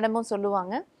 அது மேடமும்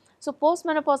சொல்லுவாங்க. ஸோ போஸ்ட்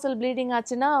மெனோபாசல் ப்ளீடிங்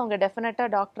ஆச்சுன்னா அவங்க டெஃபினட்டாக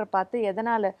டாக்டரை பார்த்து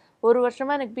எதனால் ஒரு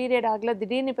வருஷமாக எனக்கு பீரியட் ஆகலை,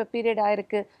 திடீர்னு இப்போ பீரியட்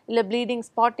ஆகிருக்கு, இல்லை ப்ளீடிங்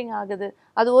ஸ்பாட்டிங் ஆகுது,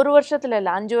 அது ஒரு வருஷத்தில்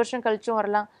இல்லை 5 வருஷம் கழிச்சும்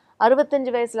வரலாம்.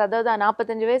 65 வயசில், அதாவது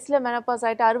 45 வயசில் மெனோபாஸ்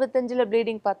ஆகிட்டு 65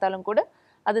 ப்ளீடிங் பார்த்தாலும் கூட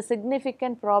அது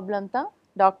சிக்னிஃபிகண்ட் ப்ராப்ளம் தான்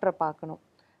டாக்டரை பார்க்கணும்.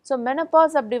 ஸோ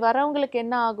மெனோபாஸ் அப்படி வரவங்களுக்கு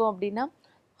என்ன ஆகும் அப்படின்னா,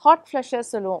 ஹாட்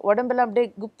ஃப்ளஷர்ஸ் சொல்லுவோம். உடம்புல அப்படியே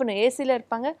குப்புன்னு, ஏசியில்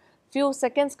இருப்பாங்க, ஃபியூ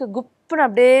செகண்ட்ஸ்க்கு குப்புன்னு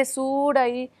அப்படியே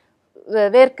சூடாகி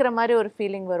வேர்க்கிற மாதிரி ஒரு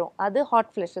ஃபீலிங் வரும். அது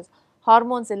ஹாட் ஃப்ளஷஸ்,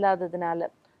 ஹார்மோன்ஸ் இல்லாததுனால.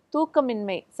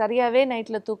 தூக்கமின்மை, சரியாகவே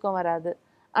நைட்டில் தூக்கம் வராது.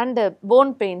 அண்டு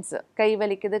போன் பெயின்ஸ், கை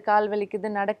வலிக்குது, கால் வலிக்குது,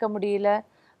 நடக்க முடியல,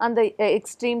 அந்த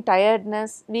எக்ஸ்ட்ரீம்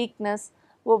டயர்ட்னஸ், வீக்னஸ்,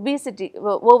 ஒபிசிட்டி,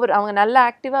 அவங்க நல்லா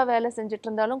ஆக்டிவாக வேலை செஞ்சுட்டு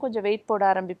இருந்தாலும் கொஞ்சம் வெயிட் போட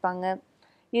ஆரம்பிப்பாங்க.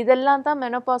 இதெல்லாம் தான்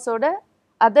மெனோபாஸோட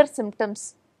அதர் சிம்டம்ஸ்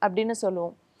அப்படின்னு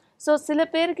சொல்லுவோம். ஸோ சில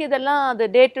பேருக்கு இதெல்லாம் அது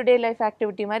day to day life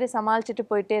activity மாதிரி சமாளிச்சுட்டு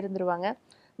போயிட்டே இருந்துருவாங்க.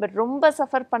 பட் ரொம்ப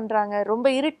சஃபர் பண்ணுறாங்க. ரொம்ப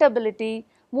இரிட்டபிலிட்டி,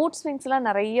 மூட் ஸ்விங்ஸ்லாம்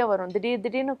நிறைய வரும்.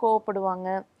 திடீர்னு கோவப்படுவாங்க,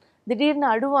 திடீர்னு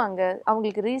அழுவாங்க,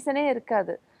 அவங்களுக்கு ரீசனே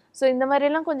இருக்காது. ஸோ இந்த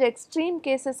மாதிரிலாம் கொஞ்சம் எக்ஸ்ட்ரீம்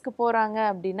கேசஸ்க்கு போகிறாங்க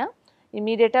அப்படின்னா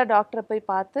இம்மீடியட்டாக டாக்டரை போய்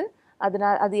பார்த்து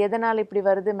அது எதனால் இப்படி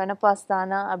வருது, மெனோபாஸ்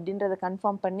தானா அப்படின்றத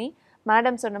கன்ஃபார்ம் பண்ணி,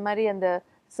 மேடம் சொன்ன மாதிரி அந்த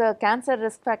கேன்சர்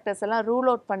ரிஸ்க் ஃபேக்டர்ஸ் எல்லாம் ரூல்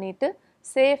அவுட் பண்ணிவிட்டு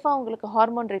சேஃபாக உங்களுக்கு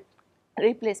hormone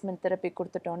replacement therapy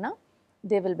கொடுத்துட்டோன்னா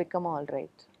they will become all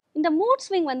right. இந்த மூட்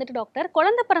ஸ்விங் வந்துட்டு டாக்டர்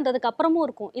குழந்தை பிறந்ததுக்கு அப்புறமும்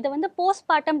இருக்கும். இதை வந்து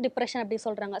போஸ்ட்மார்ட்டம் டிப்ரெஷன் அப்படி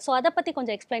சொல்கிறாங்க. ஸோ அதை பற்றி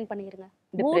கொஞ்சம் எக்ஸ்பிளைன் பண்ணிடுங்க.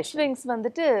 மூட் ஸ்விங்ஸ்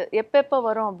வந்துட்டு எப்போ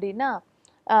வரும் அப்படின்னா,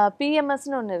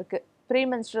 பிஎம்எஸ்னு ஒன்று இருக்குது,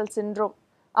 ப்ரீமென்ஸ்ட்ரல் சிண்ட்ரோம்,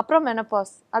 அப்புறம்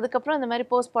மெனோபாஸ், அதுக்கப்புறம் இந்த மாதிரி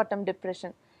போஸ்ட்மார்ட்டம்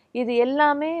டிப்ரெஷன். இது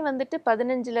எல்லாமே வந்துட்டு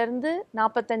 15லேருந்து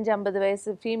 45-50 வயசு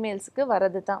ஃபீமேல்ஸுக்கு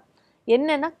வரது தான்.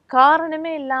 என்னென்னா,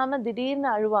 காரணமே இல்லாமல் திடீர்னு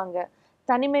அழுவாங்க,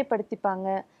 தனிமைப்படுத்திப்பாங்க,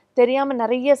 தெரியாமல்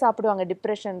நிறைய சாப்பிடுவாங்க,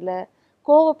 டிப்ரெஷனில்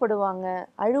கோவப்படுவாங்க,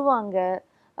 அழுவாங்க,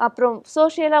 அப்புறம்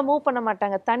சோஷியலாக மூவ் பண்ண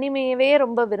மாட்டாங்க, தனிமையவே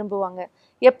ரொம்ப விரும்புவாங்க.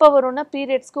 எப்போ வரும்னா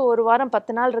பீரியட்ஸ்க்கு 1 வாரம்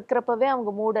 10 நாள் இருக்கிறப்பவே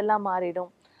அவங்க மூடெல்லாம் மாறிடும்.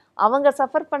 அவங்க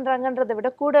சஃபர் பண்ணுறாங்கன்றதை விட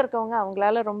கூட இருக்கவங்க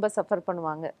அவங்களால ரொம்ப சஃபர்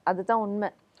பண்ணுவாங்க. அதுதான் உண்மை.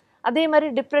 அதே மாதிரி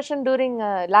டிப்ரெஷன் டூரிங்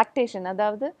லாக்டேஷன்,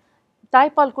 அதாவது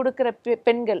தாய்ப்பால் கொடுக்குற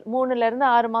பெண்கள் 3லேருந்து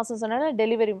 6 மாதம் சொன்னாலும்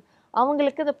டெலிவரி,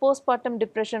 அவங்களுக்கு இந்த போஸ்ட்மார்ட்டம்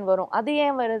டிப்ரெஷன் வரும். அது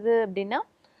ஏன் வருது அப்படின்னா,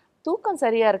 தூக்கம்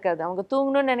சரியாக இருக்காது. அவங்க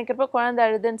தூங்கணும்னு நினைக்கிறப்ப குழந்தை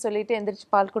அழுதுன்னு சொல்லிட்டு எந்திரிச்சு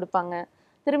பால் கொடுப்பாங்க.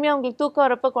 திரும்பி அவங்களுக்கு தூக்கம்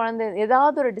வரப்போ குழந்தை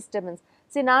ஏதாவது ஒரு டிஸ்டர்பன்ஸ்.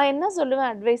 சரி, நான் என்ன சொல்லுவேன்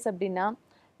அட்வைஸ் அப்படின்னா,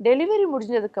 டெலிவரி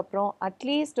முடிஞ்சதுக்கப்புறம்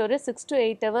அட்லீஸ்ட் ஒரு 6 to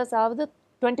 8 hours ஆவது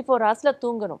 24 hours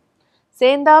தூங்கணும்.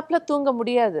 சேர்ந்தாப்பில் தூங்க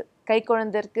முடியாது. கை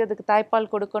குழந்தை இருக்குது, அதுக்கு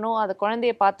தாய்ப்பால் கொடுக்கணும், அதை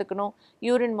குழந்தைய பார்த்துக்கணும்,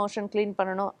 யூரின் மோஷன் க்ளீன்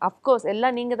பண்ணணும், அஃப்கோர்ஸ்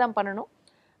எல்லாம் நீங்கள் தான் பண்ணணும்.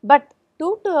 பட் 2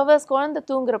 to 2 hours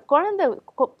குழந்தை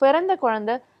பிறந்த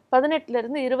குழந்தை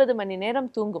 18லேருந்து 20 மணி நேரம்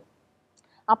தூங்கும்.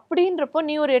 அப்படின்றப்போ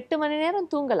நீ ஒரு 8 மணி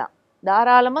நேரம் தூங்கலாம்,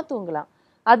 தாராளமாக தூங்கலாம்.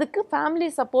 அதுக்கு ஃபேமிலி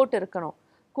சப்போர்ட் இருக்கணும்,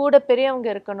 கூட பெரியவங்க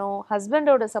இருக்கணும்,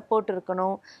 ஹஸ்பண்டோட சப்போர்ட்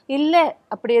இருக்கணும். இல்லை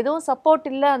அப்படி எதுவும் சப்போர்ட்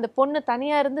இல்லை, அந்த பொண்ணு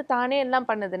தனியாக இருந்து தானே எல்லாம்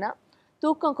பண்ணுதுன்னா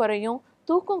தூக்கம் குறையும்.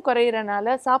 தூக்கம்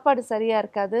குறையிறனால சாப்பாடு சரியாக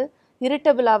இருக்காது,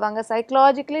 இரிட்டபிள் ஆவாங்க,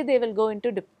 psychologically they will go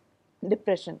into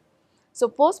depression. So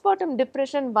postmortem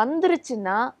depression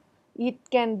வந்துருச்சுன்னா it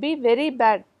can be very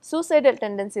bad, suicidal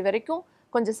tendency வரைக்கும்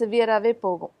கொஞ்சம் சிவியராகவே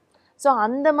போகும். ஸோ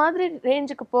அந்த மாதிரி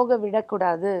ரேஞ்சுக்கு போக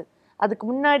விடக்கூடாது. அதுக்கு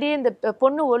முன்னாடியே இந்த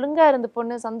பொண்ணு ஒழுங்காக இருந்த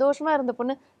பொண்ணு, சந்தோஷமாக இருந்த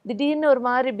பொண்ணு திடீர்னு ஒரு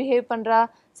மாதிரி பிஹேவ் பண்ணுறா,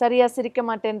 சரியாக சிரிக்க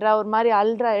மாட்டேன்றா, ஒரு மாதிரி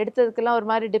அழுறா, எடுத்ததுக்கெல்லாம் ஒரு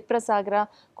மாதிரி டிப்ரெஸ் ஆகுறா,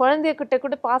 குழந்தைகிட்ட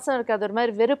கூட பாசம் இருக்காது, ஒரு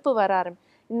மாதிரி வெறுப்பு வர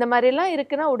இந்த மாதிரிலாம்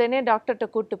இருக்குன்னா உடனே டாக்டர்கிட்ட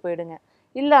கூப்பிட்டு போயிடுங்க.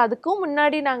 இல்லை அதுக்கும்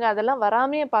முன்னாடி நாங்கள் அதெல்லாம்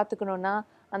வராமையே பார்த்துக்கணுன்னா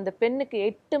அந்த பெண்ணுக்கு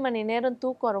 8 மணி நேரம்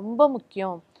தூக்கம் ரொம்ப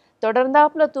முக்கியம்.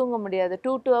 தொடர்ந்தாப்புல தூங்க முடியாது,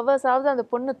 2 hours ஆவது அந்த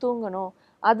பொண்ணு தூங்கணும்.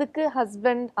 அதுக்கு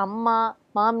ஹஸ்பண்ட், அம்மா,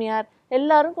 மாமியார்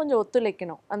எல்லாரும் கொஞ்சம்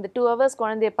ஒத்துழைக்கணும். அந்த 2 hours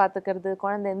குழந்தைய பார்த்துக்கிறது,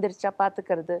 குழந்தை எந்திரிச்சா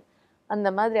பார்த்துக்கிறது, அந்த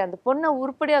மாதிரி அந்த பொண்ணை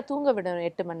உருப்படியாக தூங்க விடணும்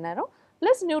 8 மணி நேரம்.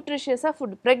 Plus நியூட்ரிஷியஸாக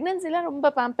food. ப்ரெக்னென்சிலாம்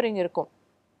ரொம்ப பேம்பரிங் இருக்கும்.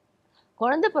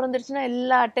 குழந்தை பிறந்துருச்சுன்னா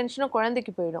எல்லா அட்டென்ஷனும்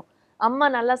குழந்தைக்கு போயிடும். அம்மா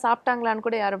நல்லா சாப்பிட்டாங்களான்னு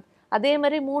கூட யாரும். அதே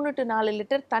மாதிரி 3 to 4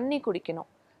 லிட்டர் தண்ணி குடிக்கணும்.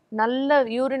 நல்ல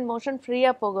யூரின் மோஷன்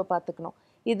ஃப்ரீயாக போக பார்த்துக்கணும்.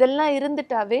 இதெல்லாம்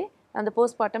இருந்துட்டாவே அந்த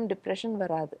போஸ்ட்மார்ட்டம் டிப்ரெஷன்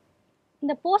வராது.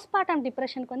 இந்த போஸ்ட்மார்ட்டம்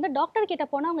டிப்ரெஷனுக்கு வந்து டாக்டர் கிட்ட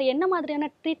போனால் அவங்க என்ன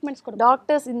மாதிரியான ட்ரீட்மெண்ட்ஸ் கொடுப்பாங்க?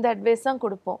 டாக்டர்ஸ் இந்த அட்வைஸ் தான்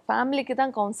கொடுப்போம். ஃபேமிலிக்கு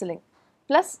தான் கவுன்சிலிங்,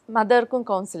 ப்ளஸ் மதருக்கும்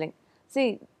கவுன்சிலிங்.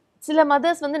 சில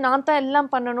மதர்ஸ் வந்து நான் தான் எல்லாம்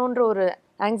பண்ணணுன்ற ஒரு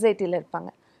ஆங்ஸைட்டியில்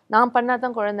இருப்பாங்க. நான் பண்ணால்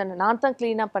தான் குழந்தைன்னு, நான் தான்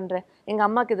க்ளீனாக பண்ணுறேன், எங்கள்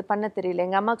அம்மாவுக்கு இது பண்ண தெரியல,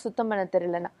 எங்கள் அம்மாவுக்கு சுத்தம் பண்ண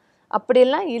தெரியலன்னா.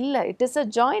 அப்படியெல்லாம் இல்லை. It is a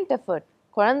joint effort.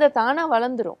 குழந்தை தானாக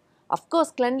வளர்ந்துடும்.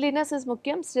 அஃப்கோர்ஸ் கிளென்லினஸ் இஸ்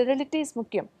முக்கியம், ஸ்டெரிலிட்டி இஸ்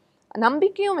முக்கியம்.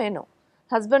 நம்பிக்கையும் வேணும்,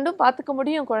 ஹஸ்பண்டும் பார்த்துக்க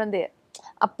முடியும் குழந்தைய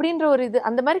அப்படின்ற ஒரு இது.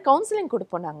 அந்த மாதிரி கவுன்சிலிங்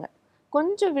கொடுப்போம் நாங்கள்.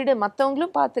 கொஞ்சம் விடு,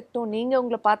 மற்றவங்களும் பார்த்துக்கிட்டோம், நீங்கள்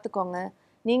உங்களை பார்த்துக்கோங்க,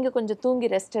 நீங்கள் கொஞ்சம் தூங்கி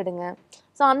ரெஸ்ட் எடுங்க.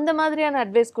 ஸோ அந்த மாதிரியான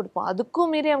அட்வைஸ் கொடுப்போம்.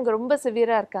 அதுக்கும் மீறி அவங்க ரொம்ப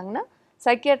சிவியராக இருக்காங்கன்னா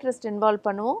சைக்கியாட்ரிஸ்ட் இன்வால்வ்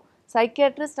பண்ணுவோம்.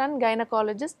 Psychiatrist and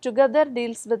gynecologist together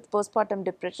deals with postpartum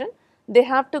depression. They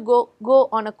have to go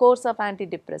on a course of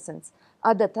antidepressants.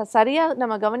 அதை சரியாக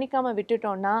நம்ம கவனிக்காமல்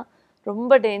விட்டுட்டோம்னா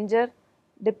ரொம்ப டேஞ்சர்,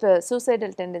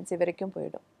 சூசைடல் டெண்டன்சி வரைக்கும்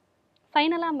போயிடும்.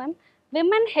 ஃபைனலாக மேம்,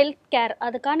 விமன் ஹெல்த் கேர்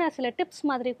அதுக்கான சில டிப்ஸ்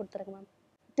மாதிரி கொடுத்துருங்க மேம்.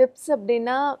 டிப்ஸ்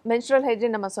அப்படின்னா menstrual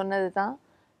hygiene நம்ம சொன்னது தான்.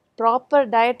 Proper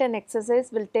diet and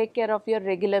exercise will take care of your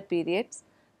regular periods.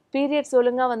 Periods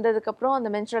ஒழுங்காக வந்ததுக்கப்புறம்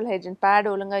அந்த menstrual hygiene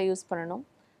பேட் ஒழுங்காக யூஸ் பண்ணணும்.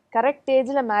 கரெக்ட்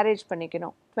ஏஜில் மேரேஜ்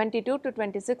பண்ணிக்கணும். 22 to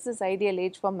 26 is ideal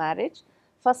age for marriage.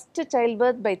 First child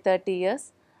birth by 30 years.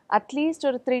 At least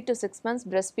ஒரு 3 to 6 months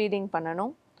breast feeding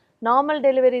பண்ணணும். Normal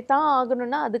delivery தான்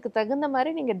ஆகணும்னா அதுக்கு தகுந்த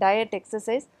மாதிரி நீங்கள் டயட்,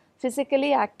 எக்ஸசைஸ்,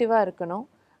 ஃபிசிக்கலி ஆக்டிவாக இருக்கணும்.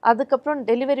 அதுக்கப்புறம்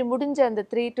டெலிவரி முடிஞ்ச அந்த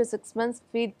 3 to 6 months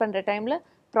ஃபீட் பண்ணுற டைமில்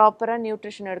ப்ராப்பராக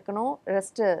நியூட்ரிஷன் எடுக்கணும்,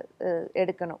 ரெஸ்ட்டு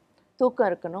எடுக்கணும், தூக்கம்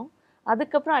இருக்கணும்.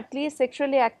 அதுக்கப்புறம் at least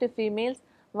sexually active females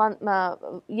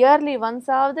yearly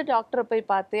ஒன்ஸாவது டாக்டரை போய்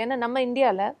பார்த்து. ஏன்னா நம்ம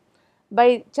இந்தியாவில் பை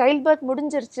சைல்ட் பர்த்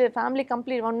முடிஞ்சிருச்சு, ஃபேமிலி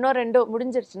கம்ப்ளீட் 1 or 2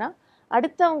 முடிஞ்சிருச்சுன்னா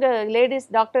அடுத்தவங்க லேடிஸ்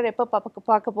டாக்டர் எப்போ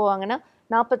பார்க்க போவாங்கன்னா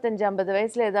 45-50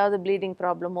 வயசில் ஏதாவது ப்ளீடிங்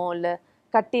ப்ராப்ளமோ இல்லை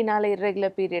கட்டினால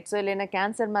இர்ரெகுலர் பீரியட்ஸோ இல்லைன்னா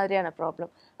கேன்சர் மாதிரியான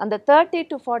ப்ராப்ளம். அந்த 30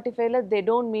 to 45 they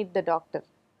don't meet the doctor.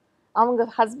 அவங்க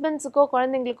ஹஸ்பண்ட்ஸுக்கோ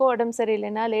குழந்தைங்களுக்கோ உடம்பு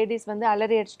சரியில்லைன்னா லேடிஸ் வந்து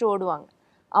அலறி அடிச்சுட்டு ஓடுவாங்க.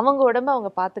 அவங்க உடம்பை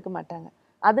அவங்க பார்த்துக்க மாட்டாங்க.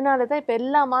 அதனால தான் இப்போ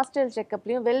எல்லா மாஸ்டர்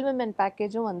செக்கப்லேயும் வெல் விமன்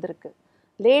பேக்கேஜும் வந்திருக்கு.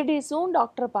 லேடிஸும்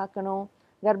டாக்டரை பார்க்கணும்.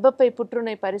 கர்ப்பப்பை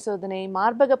புற்றுநோய் பரிசோதனை,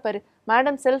 மார்பக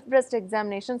மேடம் செல்ஃப் பிரெஸ்ட்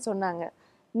எக்ஸாமினேஷன் சொன்னாங்க.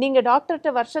 நீங்கள் டாக்டர்கிட்ட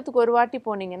வருஷத்துக்கு ஒரு வாட்டி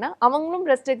போனீங்கன்னா அவங்களும்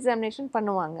பிரெஸ்ட் எக்ஸாமினேஷன்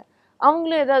பண்ணுவாங்க.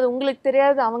 அவங்களும் ஏதாவது உங்களுக்கு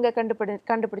தெரியாது அவங்க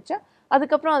கண்டுபிடிச்சா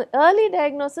அதுக்கப்புறம் ஏர்லி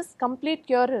டயக்னோசிஸ், கம்ப்ளீட்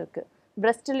க்யூர் இருக்குது.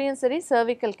 பிரெஸ்ட்லேயும் சரி,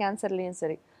 சர்விக்கல் கேன்சர்லேயும்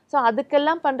சரி. ஸோ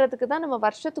அதுக்கெல்லாம் பண்ணுறதுக்கு தான் நம்ம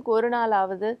வருஷத்துக்கு ஒரு நாள்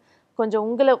ஆகுது. கொஞ்சம்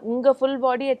உங்கள் ஃபுல்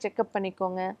பாடியை செக்கப்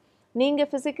பண்ணிக்கோங்க. நீங்கள்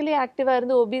ஃபிசிக்கலி ஆக்டிவாக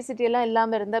இருந்து ஒபிசிட்டி எல்லாம்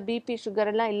இல்லாமல் இருந்தால், பிபி சுகர்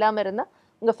எல்லாம் இல்லாமல் இருந்தால்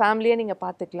உங்கள் ஃபேமிலியை நீங்கள்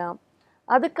பார்த்துக்கலாம்.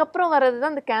 அதுக்கப்புறம் வர்றது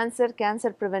தான் இந்த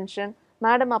கேன்சர் ப்ரிவென்ஷன்.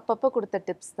 மேடம் அப்பப்போ கொடுத்த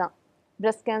டிப்ஸ் தான்.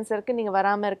 பிரெஸ்ட் கேன்சருக்கு நீங்கள்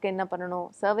வராமல் இருக்க என்ன பண்ணணும்,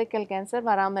 சர்வைக்கல் கேன்சர்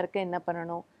வராமல் இருக்க என்ன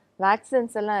பண்ணணும்,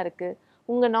 வேக்சின்ஸ் எல்லாம் இருக்குது.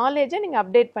 உங்கள் நாலேஜை நீங்கள்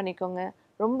அப்டேட் பண்ணிக்கோங்க.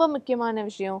 ரொம்ப முக்கியமான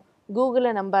விஷயம்,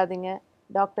 கூகுளை நம்பாதீங்க,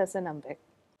 டாக்டர்ஸை நம்புறேன்.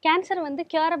 கேன்சர் வந்து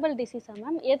கியூரபிள் டிசீஸா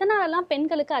மேம்? எதனாலலாம்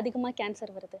பெண்களுக்கு அதிகமாக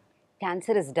கேன்சர் வருது?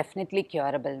 Cancer is definitely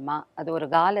கியூரபிள்மா. அது ஒரு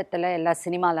காலத்தில் எல்லா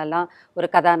சினிமாலெல்லாம் ஒரு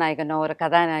கதாநாயகனோ ஒரு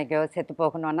கதாநாயகியோ செத்து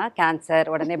போகணுன்னா கேன்சர்,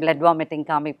 உடனே பிளட் வாமிட்டிங்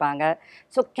காமிப்பாங்க.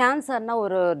 ஸோ கேன்சர்னால்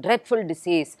ஒரு ட்ரெட்ஃபுல்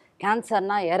டிசீஸ்,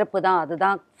 கேன்சர்னால் இறப்பு தான்,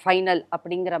 அதுதான் ஃபைனல்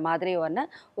அப்படிங்கிற மாதிரி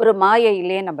ஒரு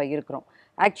மாயையிலே நம்ம இருக்கிறோம்.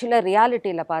 ஆக்சுவலாக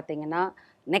ரியாலிட்டியில் பார்த்தீங்கன்னா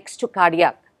next to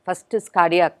cardiac, first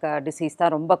cardiac disease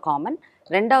தான் ரொம்ப காமன்.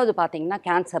 ரெண்டாவது பார்த்தீங்கன்னா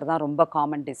கேன்சர் தான் ரொம்ப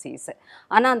காமன் டிசீஸ்.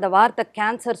 ஆனால் அந்த வார்த்தை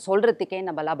கேன்சர் சொல்கிறதுக்கே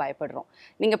நம்மளாம் பயப்படுறோம்.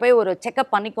 நீங்கள் போய் ஒரு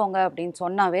செக்கப் பண்ணிக்கோங்க அப்படின்னு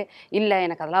சொன்னாவே இல்லை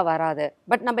எனக்கு அதெல்லாம் வராது.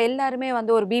 பட் நம்ம எல்லாருமே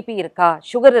ஒரு பிபி இருக்கா,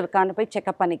 சுகர் இருக்கான்னு போய்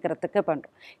செக்கப் பண்ணிக்கிறதுக்கு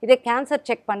பண்ணுறோம். இதே கேன்சர்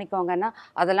செக் பண்ணிக்கோங்கன்னா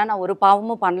அதெல்லாம் நான் ஒரு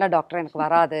பாவமும் பண்ணல டாக்டர், எனக்கு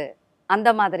வராது. அந்த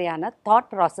மாதிரியான தாட்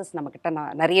ப்ராசஸ் நம்மக்கிட்ட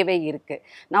நிறையவே இருக்குது.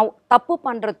 நான் தப்பு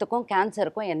பண்ணுறதுக்கும்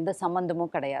கேன்சருக்கும் எந்த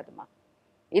சம்மந்தமும் கிடையாதுமா.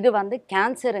 இது வந்து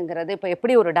கேன்சருங்கிறது இப்போ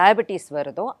எப்படி ஒரு டயபெட்டிஸ்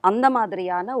வருதோ அந்த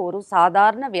மாதிரியான ஒரு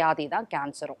சாதாரண வியாதி தான்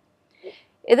கேன்சரும்.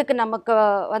 இதுக்கு நமக்கு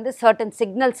வந்து சர்டன்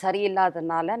சிக்னல்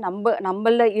சரியில்லாததுனால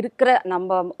நம்மள இருக்கிற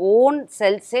நம்ம ஓன்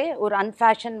செல்ஸே ஒரு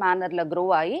அன்ஃபேஷன் மேனரில் க்ரோ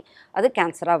ஆகி அது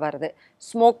கேன்சராக வருது.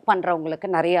 ஸ்மோக் பண்ணுறவங்களுக்கு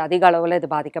நிறைய அதிக அளவில் இது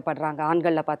பாதிக்கப்படுறாங்க.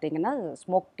 ஆண்களில் பார்த்தீங்கன்னா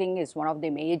smoking is one of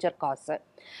the major காசு.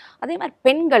 அதே மாதிரி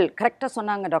பெண்கள் கரெக்டாக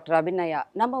சொன்னாங்க டாக்டர் அபிநயா.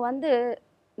 நம்ம வந்து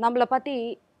நம்மளை பற்றி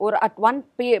ஒரு at one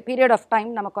period of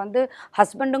time நமக்கு வந்து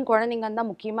ஹஸ்பண்டும் குழந்தைங்க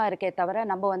தான் முக்கியமாக இருக்கே தவிர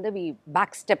நம்ம வந்து we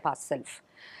back step R self.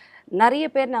 நிறைய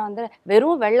பேர் நான் வந்து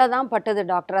வெறும் வெள்ளை தான் பட்டது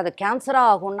டாக்டர், அது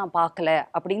கேன்சராக ஆகும்னு நான் பார்க்கல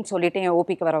அப்படின்னு சொல்லிட்டு என்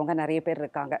ஓபிக்கு வரவங்க நிறைய பேர்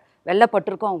இருக்காங்க.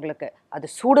 வெள்ளைப்பட்டிருக்கும் அவங்களுக்கு, அது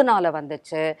சூடுனால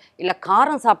வந்துச்சு இல்லை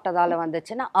காரம் சாப்பிட்டதால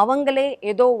வந்துச்சுன்னா அவங்களே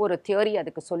ஏதோ ஒரு தியரி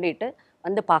அதுக்கு சொல்லிட்டு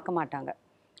வந்து பார்க்க மாட்டாங்க.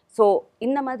 ஸோ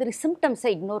இந்த மாதிரி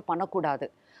சிம்டம்ஸை இக்னோர் பண்ணக்கூடாது.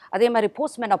 அதே மாதிரி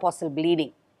போஸ்ட்மெனோபாசல்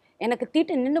ப்ளீடிங், எனக்கு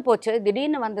தீட்டு நின்று போச்சு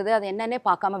திடீர்னு வந்தது அது என்னன்னே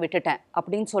பார்க்காம விட்டுட்டேன்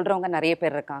அப்படின்னு சொல்கிறவங்க நிறைய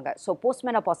பேர் இருக்காங்க. ஸோ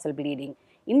போஸ்ட்மெனோபாசல் ப்ளீடிங்,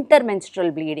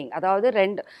 இன்டர்மென்ஸ்ட்ரல் ப்ளீடிங், அதாவது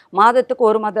 2 மாதத்துக்கு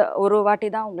ஒரு வாட்டி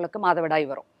தான் உங்களுக்கு மாதவிடாய்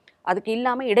வரும், அதுக்கு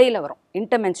இல்லாமல் இடையில வரும்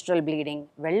இன்டர்மென்ஸ்ட்ரல் ப்ளீடிங்,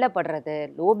 வெள்ளைப்படுறது,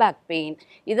 லோ பேக் பெயின்,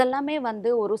 இதெல்லாமே வந்து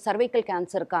ஒரு சர்வைக்கல்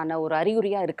கேன்சருக்கான ஒரு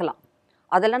அறிகுறியாக இருக்கலாம்.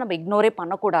 அதெல்லாம் நம்ம இக்னோரே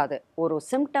பண்ணக்கூடாது. ஒரு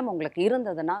சிம்டம் உங்களுக்கு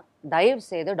இருந்ததுன்னா தயவு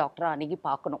செய்து டாக்டரை அணுகி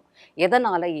பார்க்கணும்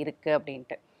எதனால் இருக்குது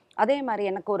அப்படின்ட்டு. அதே மாதிரி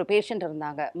எனக்கு ஒரு பேஷண்ட்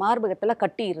இருந்தாங்க, மார்பகத்தில்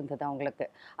கட்டி இருந்தது அவங்களுக்கு.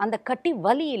 அந்த கட்டி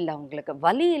வலி இல்லை, அவங்களுக்கு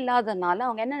வலி இல்லாதனால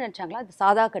அவங்க என்ன நினச்சாங்களா அது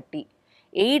சாதா கட்டி.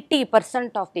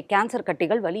 80% ஆஃப் தி கேன்சர்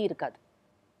கட்டிகள் வலி இருக்காது.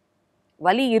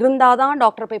 வலி இருந்தால் தான்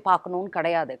டாக்டரை போய் பார்க்கணுன்னு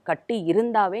கிடையாது, கட்டி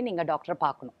இருந்தாவே நீங்கள் டாக்டரை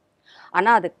பார்க்கணும்.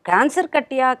 ஆனால் அது கேன்சர்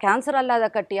கட்டியா கேன்சர்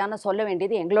அல்லாத கட்டியான்னு சொல்ல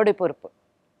வேண்டியது எங்களுடைய பொறுப்பு.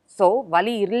 ஸோ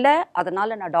வலி இல்லை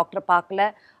அதனால் நான் டாக்டரை பார்க்கல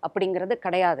அப்படிங்கிறது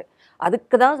கிடையாது.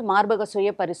 அதுக்கு தான் மார்பக சுய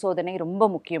பரிசோதனை ரொம்ப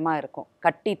முக்கியமாக இருக்கும்.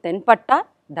 கட்டி தென்பட்டால்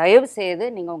தயவு செய்து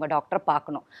நீங்கள் உங்கள் டாக்டரை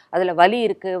பார்க்கணும். அதில் வலி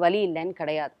இருக்குது வலி இல்லைன்னு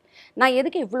கிடையாது. நான்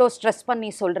எதுக்கு இவ்வளோ ஸ்ட்ரெஸ்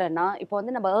பண்ணி சொல்கிறேன்னா, இப்போ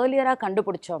வந்து நம்ம ஏர்லியராக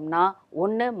கண்டுபிடிச்சோம்னா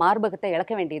ஒன்று மார்பகத்தை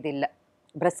இழக்க வேண்டியது இல்லை.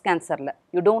 Breast கேன்சரில்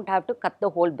you don't have to cut the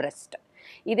whole breast.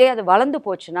 இதே அது வளர்ந்து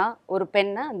போச்சுன்னா ஒரு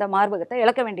பெண்ணை அந்த மார்பகத்தை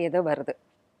இழக்க வேண்டியது வருது.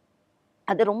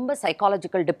 அது ரொம்ப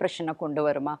சைக்காலஜிக்கல் டிப்ரெஷனை கொண்டு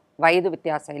வருமா, வயது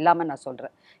வித்தியாசம் இல்லாமல் நான்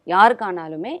சொல்கிறேன்.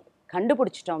 யாருக்கானாலுமே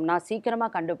கண்டுபிடிச்சிட்டோம்னா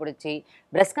சீக்கிரமாக கண்டுபிடிச்சி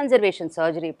பிரெஸ்ட் கன்சர்வேஷன்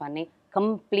சர்ஜரி பண்ணி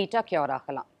கம்ப்ளீட்டாக க்யூர்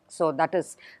ஆகலாம். So that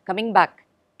is coming back,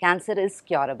 cancer is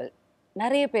curable.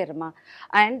 நிறைய பேருமா.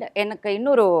 அண்ட் எனக்கு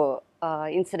இன்னொரு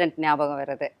இன்சிடெண்ட் ஞாபகம்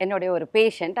வருது. என்னுடைய ஒரு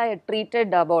patient I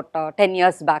treated about 10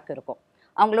 years back இருக்கும்.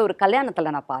 அவங்கள ஒரு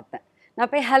கல்யாணத்தில் நான் பார்த்தேன். நான்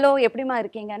போய் ஹலோ எப்படிமா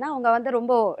இருக்கீங்கன்னா அவங்க வந்து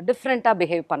ரொம்ப டிஃப்ரெண்ட்டாக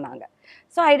பிஹேவ் பண்ணாங்க.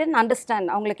 ஸோ ஐ டென்ட்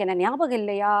அண்டர்ஸ்டாண்ட், அவங்களுக்கு என்ன ஞாபகம்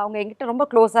இல்லையா, அவங்க என்கிட்ட ரொம்ப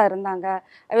க்ளோஸாக இருந்தாங்க.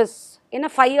 ஐ வாஸ்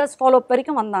என்ன 5 years ஃபாலோஅப்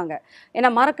வரைக்கும் வந்தாங்க.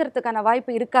 என்னை மறக்கிறதுக்கான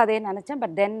வாய்ப்பு இருக்காதேன்னு நினச்சேன்.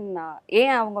 பட் தென்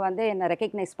ஏன் அவங்க வந்து என்னை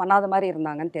ரெக்கக்னைஸ் பண்ணாத மாதிரி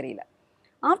இருந்தாங்கன்னு தெரியல.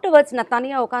 ஆஃப்டர்வர்ட்ஸ் நான்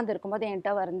தனியாக உட்காந்துருக்கும்போது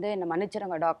என்கிட்ட வந்து என்னை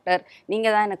மன்னிச்சிருங்க டாக்டர்,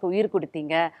 நீங்கள் தான் எனக்கு உயிர்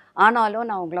கொடுத்தீங்க, ஆனாலும்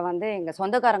நான் உங்களை வந்து எங்கள்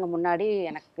சொந்தக்காரங்க முன்னாடி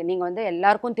எனக்கு நீங்கள் வந்து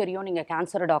எல்லாருக்கும் தெரியும் நீங்கள்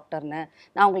கேன்சர் டாக்டர்னு,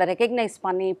 நான் உங்களை ரெக்கக்னைஸ்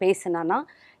பண்ணி பேசினேன்னா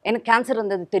எனக்கு கேன்சர்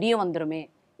இருந்தது தெரிய வந்துடுமே,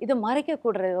 இது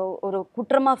மறைக்கக்கூடதோ ஒரு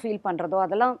குற்றமாக ஃபீல் பண்ணுறதோ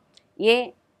அதெல்லாம் ஏன்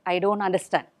ஐ டோன்ட்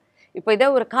அண்டர்ஸ்டாண்ட். இப்போ இதே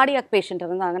ஒரு கார்டியாக் பேஷண்ட்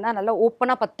இருந்தாங்கன்னா நல்லா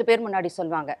ஓப்பனாக 10 பேர் முன்னாடி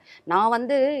சொல்லுவாங்க, நான்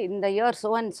வந்து இந்த இயர்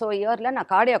ஸோ இயரில் நான்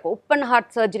கார்டியாக் ஓப்பன்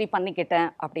ஹார்ட் சர்ஜரி பண்ணிக்கிட்டேன்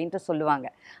அப்படின்ட்டு சொல்லுவாங்க.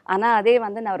 ஆனால் அதே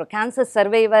வந்து நான் ஒரு கேன்சர்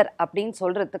சர்வைவர் அப்படின்னு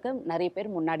சொல்கிறதுக்கு நிறைய பேர்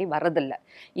முன்னாடி வரதில்லை.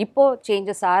 இப்போது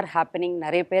சேஞ்சஸ் ஆர் ஹேப்பனிங்.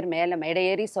 நிறைய பேர் மேலே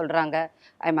மேடையேறி சொல்கிறாங்க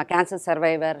ஐம் அ கேன்சர்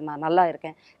சர்வைவர், நான் நல்லா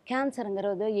இருக்கேன்.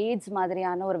 கேன்சருங்கிறது எய்ட்ஸ்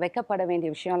மாதிரியான ஒரு வெக்கப்பட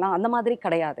வேண்டிய விஷயம்லாம் அந்த மாதிரி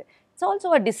கிடையாது. It's also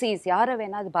a disease. யாரை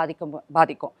வேணால் அது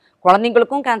பாதிக்கும்.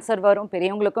 குழந்தைங்களுக்கும் கேன்சர் வரும்,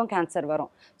 பெரியவங்களுக்கும் கேன்சர் வரும்.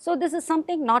 So this is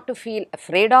something not to feel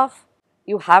afraid of.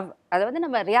 You have அதை வந்து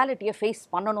நம்ம ரியாலிட்டியை ஃபேஸ்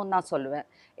பண்ணணும்னு தான் சொல்லுவேன்.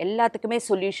 எல்லாத்துக்குமே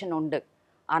சொல்யூஷன் உண்டு.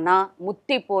 ஆனால்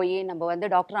முத்தி போய் நம்ம வந்து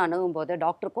டாக்டரை அணுகும் போது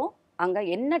டாக்டருக்கும் அங்கே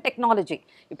என்ன டெக்னாலஜி,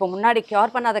 இப்போ முன்னாடி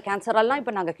க்யூர் பண்ணாத கேன்சரெல்லாம்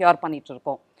இப்போ நாங்கள் க்யூர்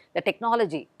பண்ணிகிட்ருக்கோம். இந்த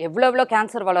டெக்னாலஜி எவ்வளோ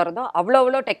கேன்சர் வளருதோ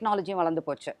அவ்வளோ டெக்னாலஜியும் வளர்ந்து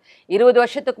போச்சு. 20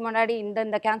 வருஷத்துக்கு முன்னாடி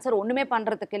இந்த கேன்சர் ஒன்றுமே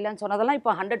பண்ணுறதுக்கு இல்லைன்னு சொன்னதெல்லாம்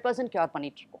இப்போ 100% க்யூர்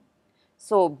பண்ணிகிட்ருக்கோம்.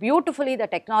 So beautifully the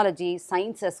technology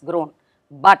science has grown,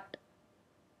 but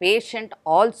patient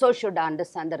also should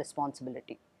understand the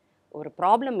responsibility. ஒரு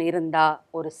ப்ராப்ளம் இருந்தால்,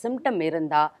 ஒரு சிம்டம்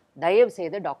இருந்தால் தயவு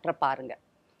செய்து டாக்டரை பாருங்கள்.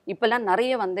 இப்போல்லாம்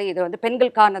நிறைய வந்து இது வந்து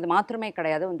பெண்களுக்கானது மாத்திரமே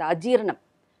கிடையாது. இந்த அஜீரணம்,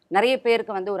 நிறைய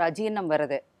பேருக்கு வந்து ஒரு அஜீரணம்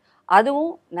வருது,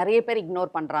 அதுவும் நிறைய பேர்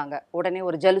இக்னோர் பண்ணுறாங்க. உடனே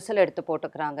ஒரு ஜலுசல் எடுத்து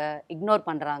போட்டுக்கிறாங்க, இக்னோர்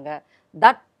பண்ணுறாங்க.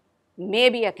 That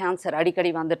maybe a cancer.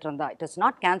 அடிக்கடி வந்துட்டு இருந்தா இட் இஸ்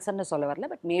நாட் கேன்சர்னு சொல்ல வரல,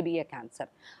 பட் மேபி அ கேன்சர்.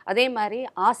 அதே மாதிரி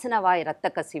ஆசனவாய் ரத்த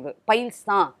கசிவு, பைல்ஸ்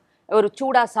தான், ஒரு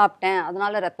சூடாக சாப்பிட்டேன்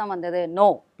அதனால ரத்தம் வந்தது. No,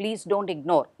 please don't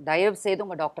ignore. தயவு செய்து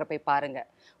உங்கள் டாக்டரை போய் பாருங்கள்.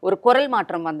 ஒரு குரல்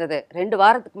மாற்றம் வந்தது, 2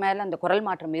 வாரத்துக்கு மேலே அந்த குரல்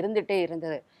மாற்றம் இருந்துகிட்டே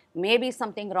இருந்தது, maybe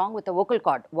something wrong with vocal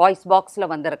card, voice பாக்ஸில்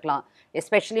வந்திருக்கலாம்.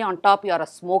 Especially on top you are a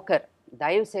smoker.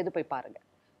 தயவு செய்து போய் பாருங்கள்.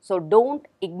 So don't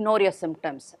ignore your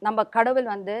symptoms. நம்ம கடவுள்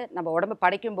வந்து நம்ம உடம்பு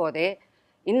படைக்கும் போதே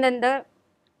இந்தந்த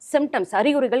சிம்டம்ஸ்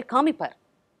அறிகுறிகள் காமிப்பார்.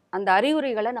 அந்த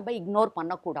அறிகுறிகளை நம்ம இக்னோர்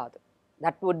பண்ணக்கூடாது.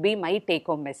 That would be my take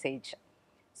home message.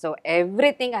 So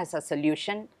everything has a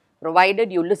solution provided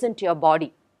you listen to your body.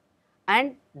 And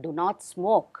do not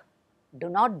smoke, do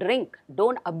not drink,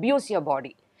 don't abuse your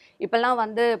body. இப்போல்லாம்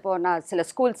வந்து இப்போ நான் சில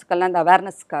ஸ்கூல்ஸ்க்கெல்லாம் இந்த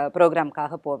அவேர்னஸ்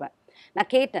ப்ரோக்ராம்காக போவேன். நான்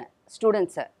கேட்டேன்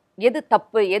ஸ்டூடெண்ட்ஸை, எது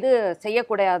தப்பு எது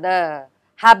செய்யக்கூடாத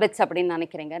ஹேபிட்ஸ் அப்படின்னு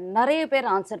நினைக்கிறீங்க? நிறைய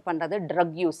பேர் ஆன்சர் பண்ணுறது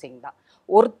ட்ரக் யூஸிங் தான்.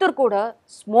 ஒருத்தர் கூட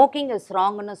ஸ்மோக்கிங் இஸ்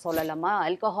ராங்குன்னு சொல்லலாமா,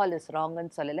 ஆல்கஹால் இஸ்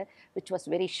ராங்குன்னு சொல்லலை, which was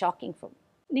very shocking for me.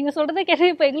 நீங்கள் சொல்கிறத கேட்டு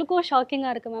இப்போ எங்களுக்கும்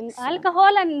ஷாக்கிங்காக இருக்குது மேம்.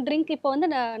 ஆல்கஹால் அண்ட் ட்ரிங்க் இப்போ வந்து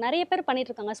நிறைய பேர் பண்ணிட்டு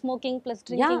இருக்காங்க, ஸ்மோக்கிங் ப்ளஸ்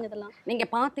ட்ரிங்கிங் இதெல்லாம். நீங்கள்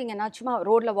பார்த்தீங்கன்னா சும்மா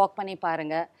ரோட்டில் வாக் பண்ணி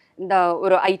பாருங்கள். இந்த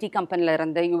ஒரு ஐடி கம்பெனியில்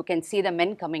இருந்து you can see the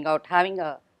men coming out having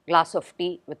a glass of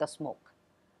tea with a smoke.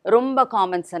 ரொம்ப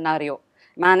காமன் செனாரியோ.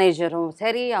 மேனேஜரும்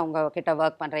சரி, அவங்க கிட்ட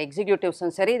ஒர்க் பண்ணுற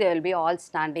எக்ஸிக்யூட்டிவ்ஸும் சரி, they will be all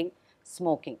standing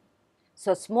smoking.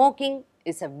 So smoking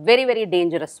is a very very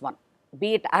dangerous one.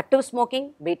 Be it active smoking,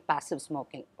 be it passive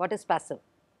smoking. What is passive?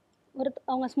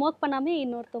 அவங்க smoke பண்ணாமே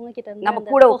இன்னொருத்தவங்க கிட்ட நம்ம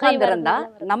கூட உட்காந்துருந்தா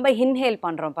நம்ம இன்ஹேல்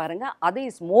பண்ணுறோம் பாருங்க, அது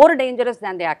is more dangerous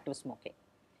than the active smoking.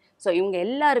 So இவங்க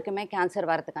எல்லாருக்குமே கேன்சர்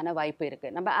வரதுக்கான வாய்ப்பு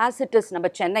இருக்குது. நம்ம ஆசிட்டிஸ் நம்ம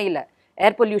சென்னையில்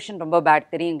ஏர் பொல்யூஷன் ரொம்ப பேட்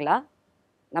தெரியுங்களா?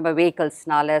 நம்ம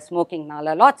வெஹிக்கல்ஸ்னால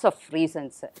ஸ்மோக்கிங்னால லாட்ஸ் ஆஃப்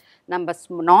ரீசன்ஸு. நம்ம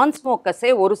நான்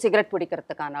ஸ்மோக்கர்ஸே ஒரு சிகரெட்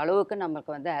பிடிக்கிறதுக்கான அளவுக்கு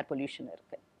நமக்கு வந்து ஏர் பொல்யூஷன்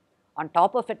இருக்குது. ஆன்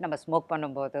டாப் ஆஃப் இட் நம்ம ஸ்மோக்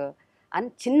பண்ணும்போது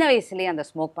சின்ன வயசுலேயே அந்த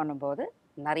ஸ்மோக் பண்ணும்போது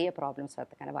நிறைய ப்ராப்ளம்ஸ்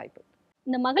வரதுக்கான வாய்ப்பு இருக்குது.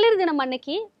 இந்த மகளிர் தினம்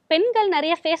அன்னைக்கு பெண்கள்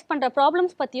நிறைய ஃபேஸ் பண்ணுற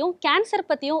ப்ராப்ளம்ஸ் பற்றியும் கேன்சர்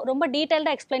பற்றியும் ரொம்ப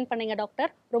டீட்டெயில்டாக எக்ஸ்பிளைன் பண்ணீங்க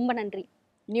டாக்டர். ரொம்ப நன்றி.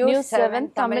 நியூஸ் 7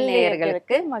 தமிழ்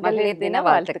நேயர்களுக்கு மகளிர் தின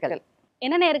வாழ்த்துக்கள்.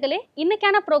 என்ன நேயர்களே,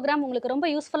 இன்னைக்கான ப்ரோக்ராம் உங்களுக்கு ரொம்ப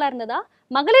யூஸ்ஃபுல்லாக இருந்ததா?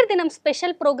 மகளிர் தினம்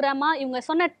ஸ்பெஷல் ப்ரோக்ராமாக இவங்க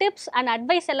சொன்ன டிப்ஸ் அண்ட்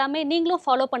அட்வைஸ் எல்லாமே நீங்களும்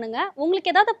ஃபாலோ பண்ணுங்கள்.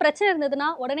 உங்களுக்கு ஏதாவது பிரச்சனை இருந்ததுன்னா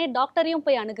உடனே டாக்டரையும்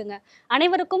போய் அணுகுங்க.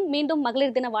 அனைவருக்கும் மீண்டும்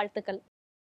மகளிர் தின வாழ்த்துக்கள்.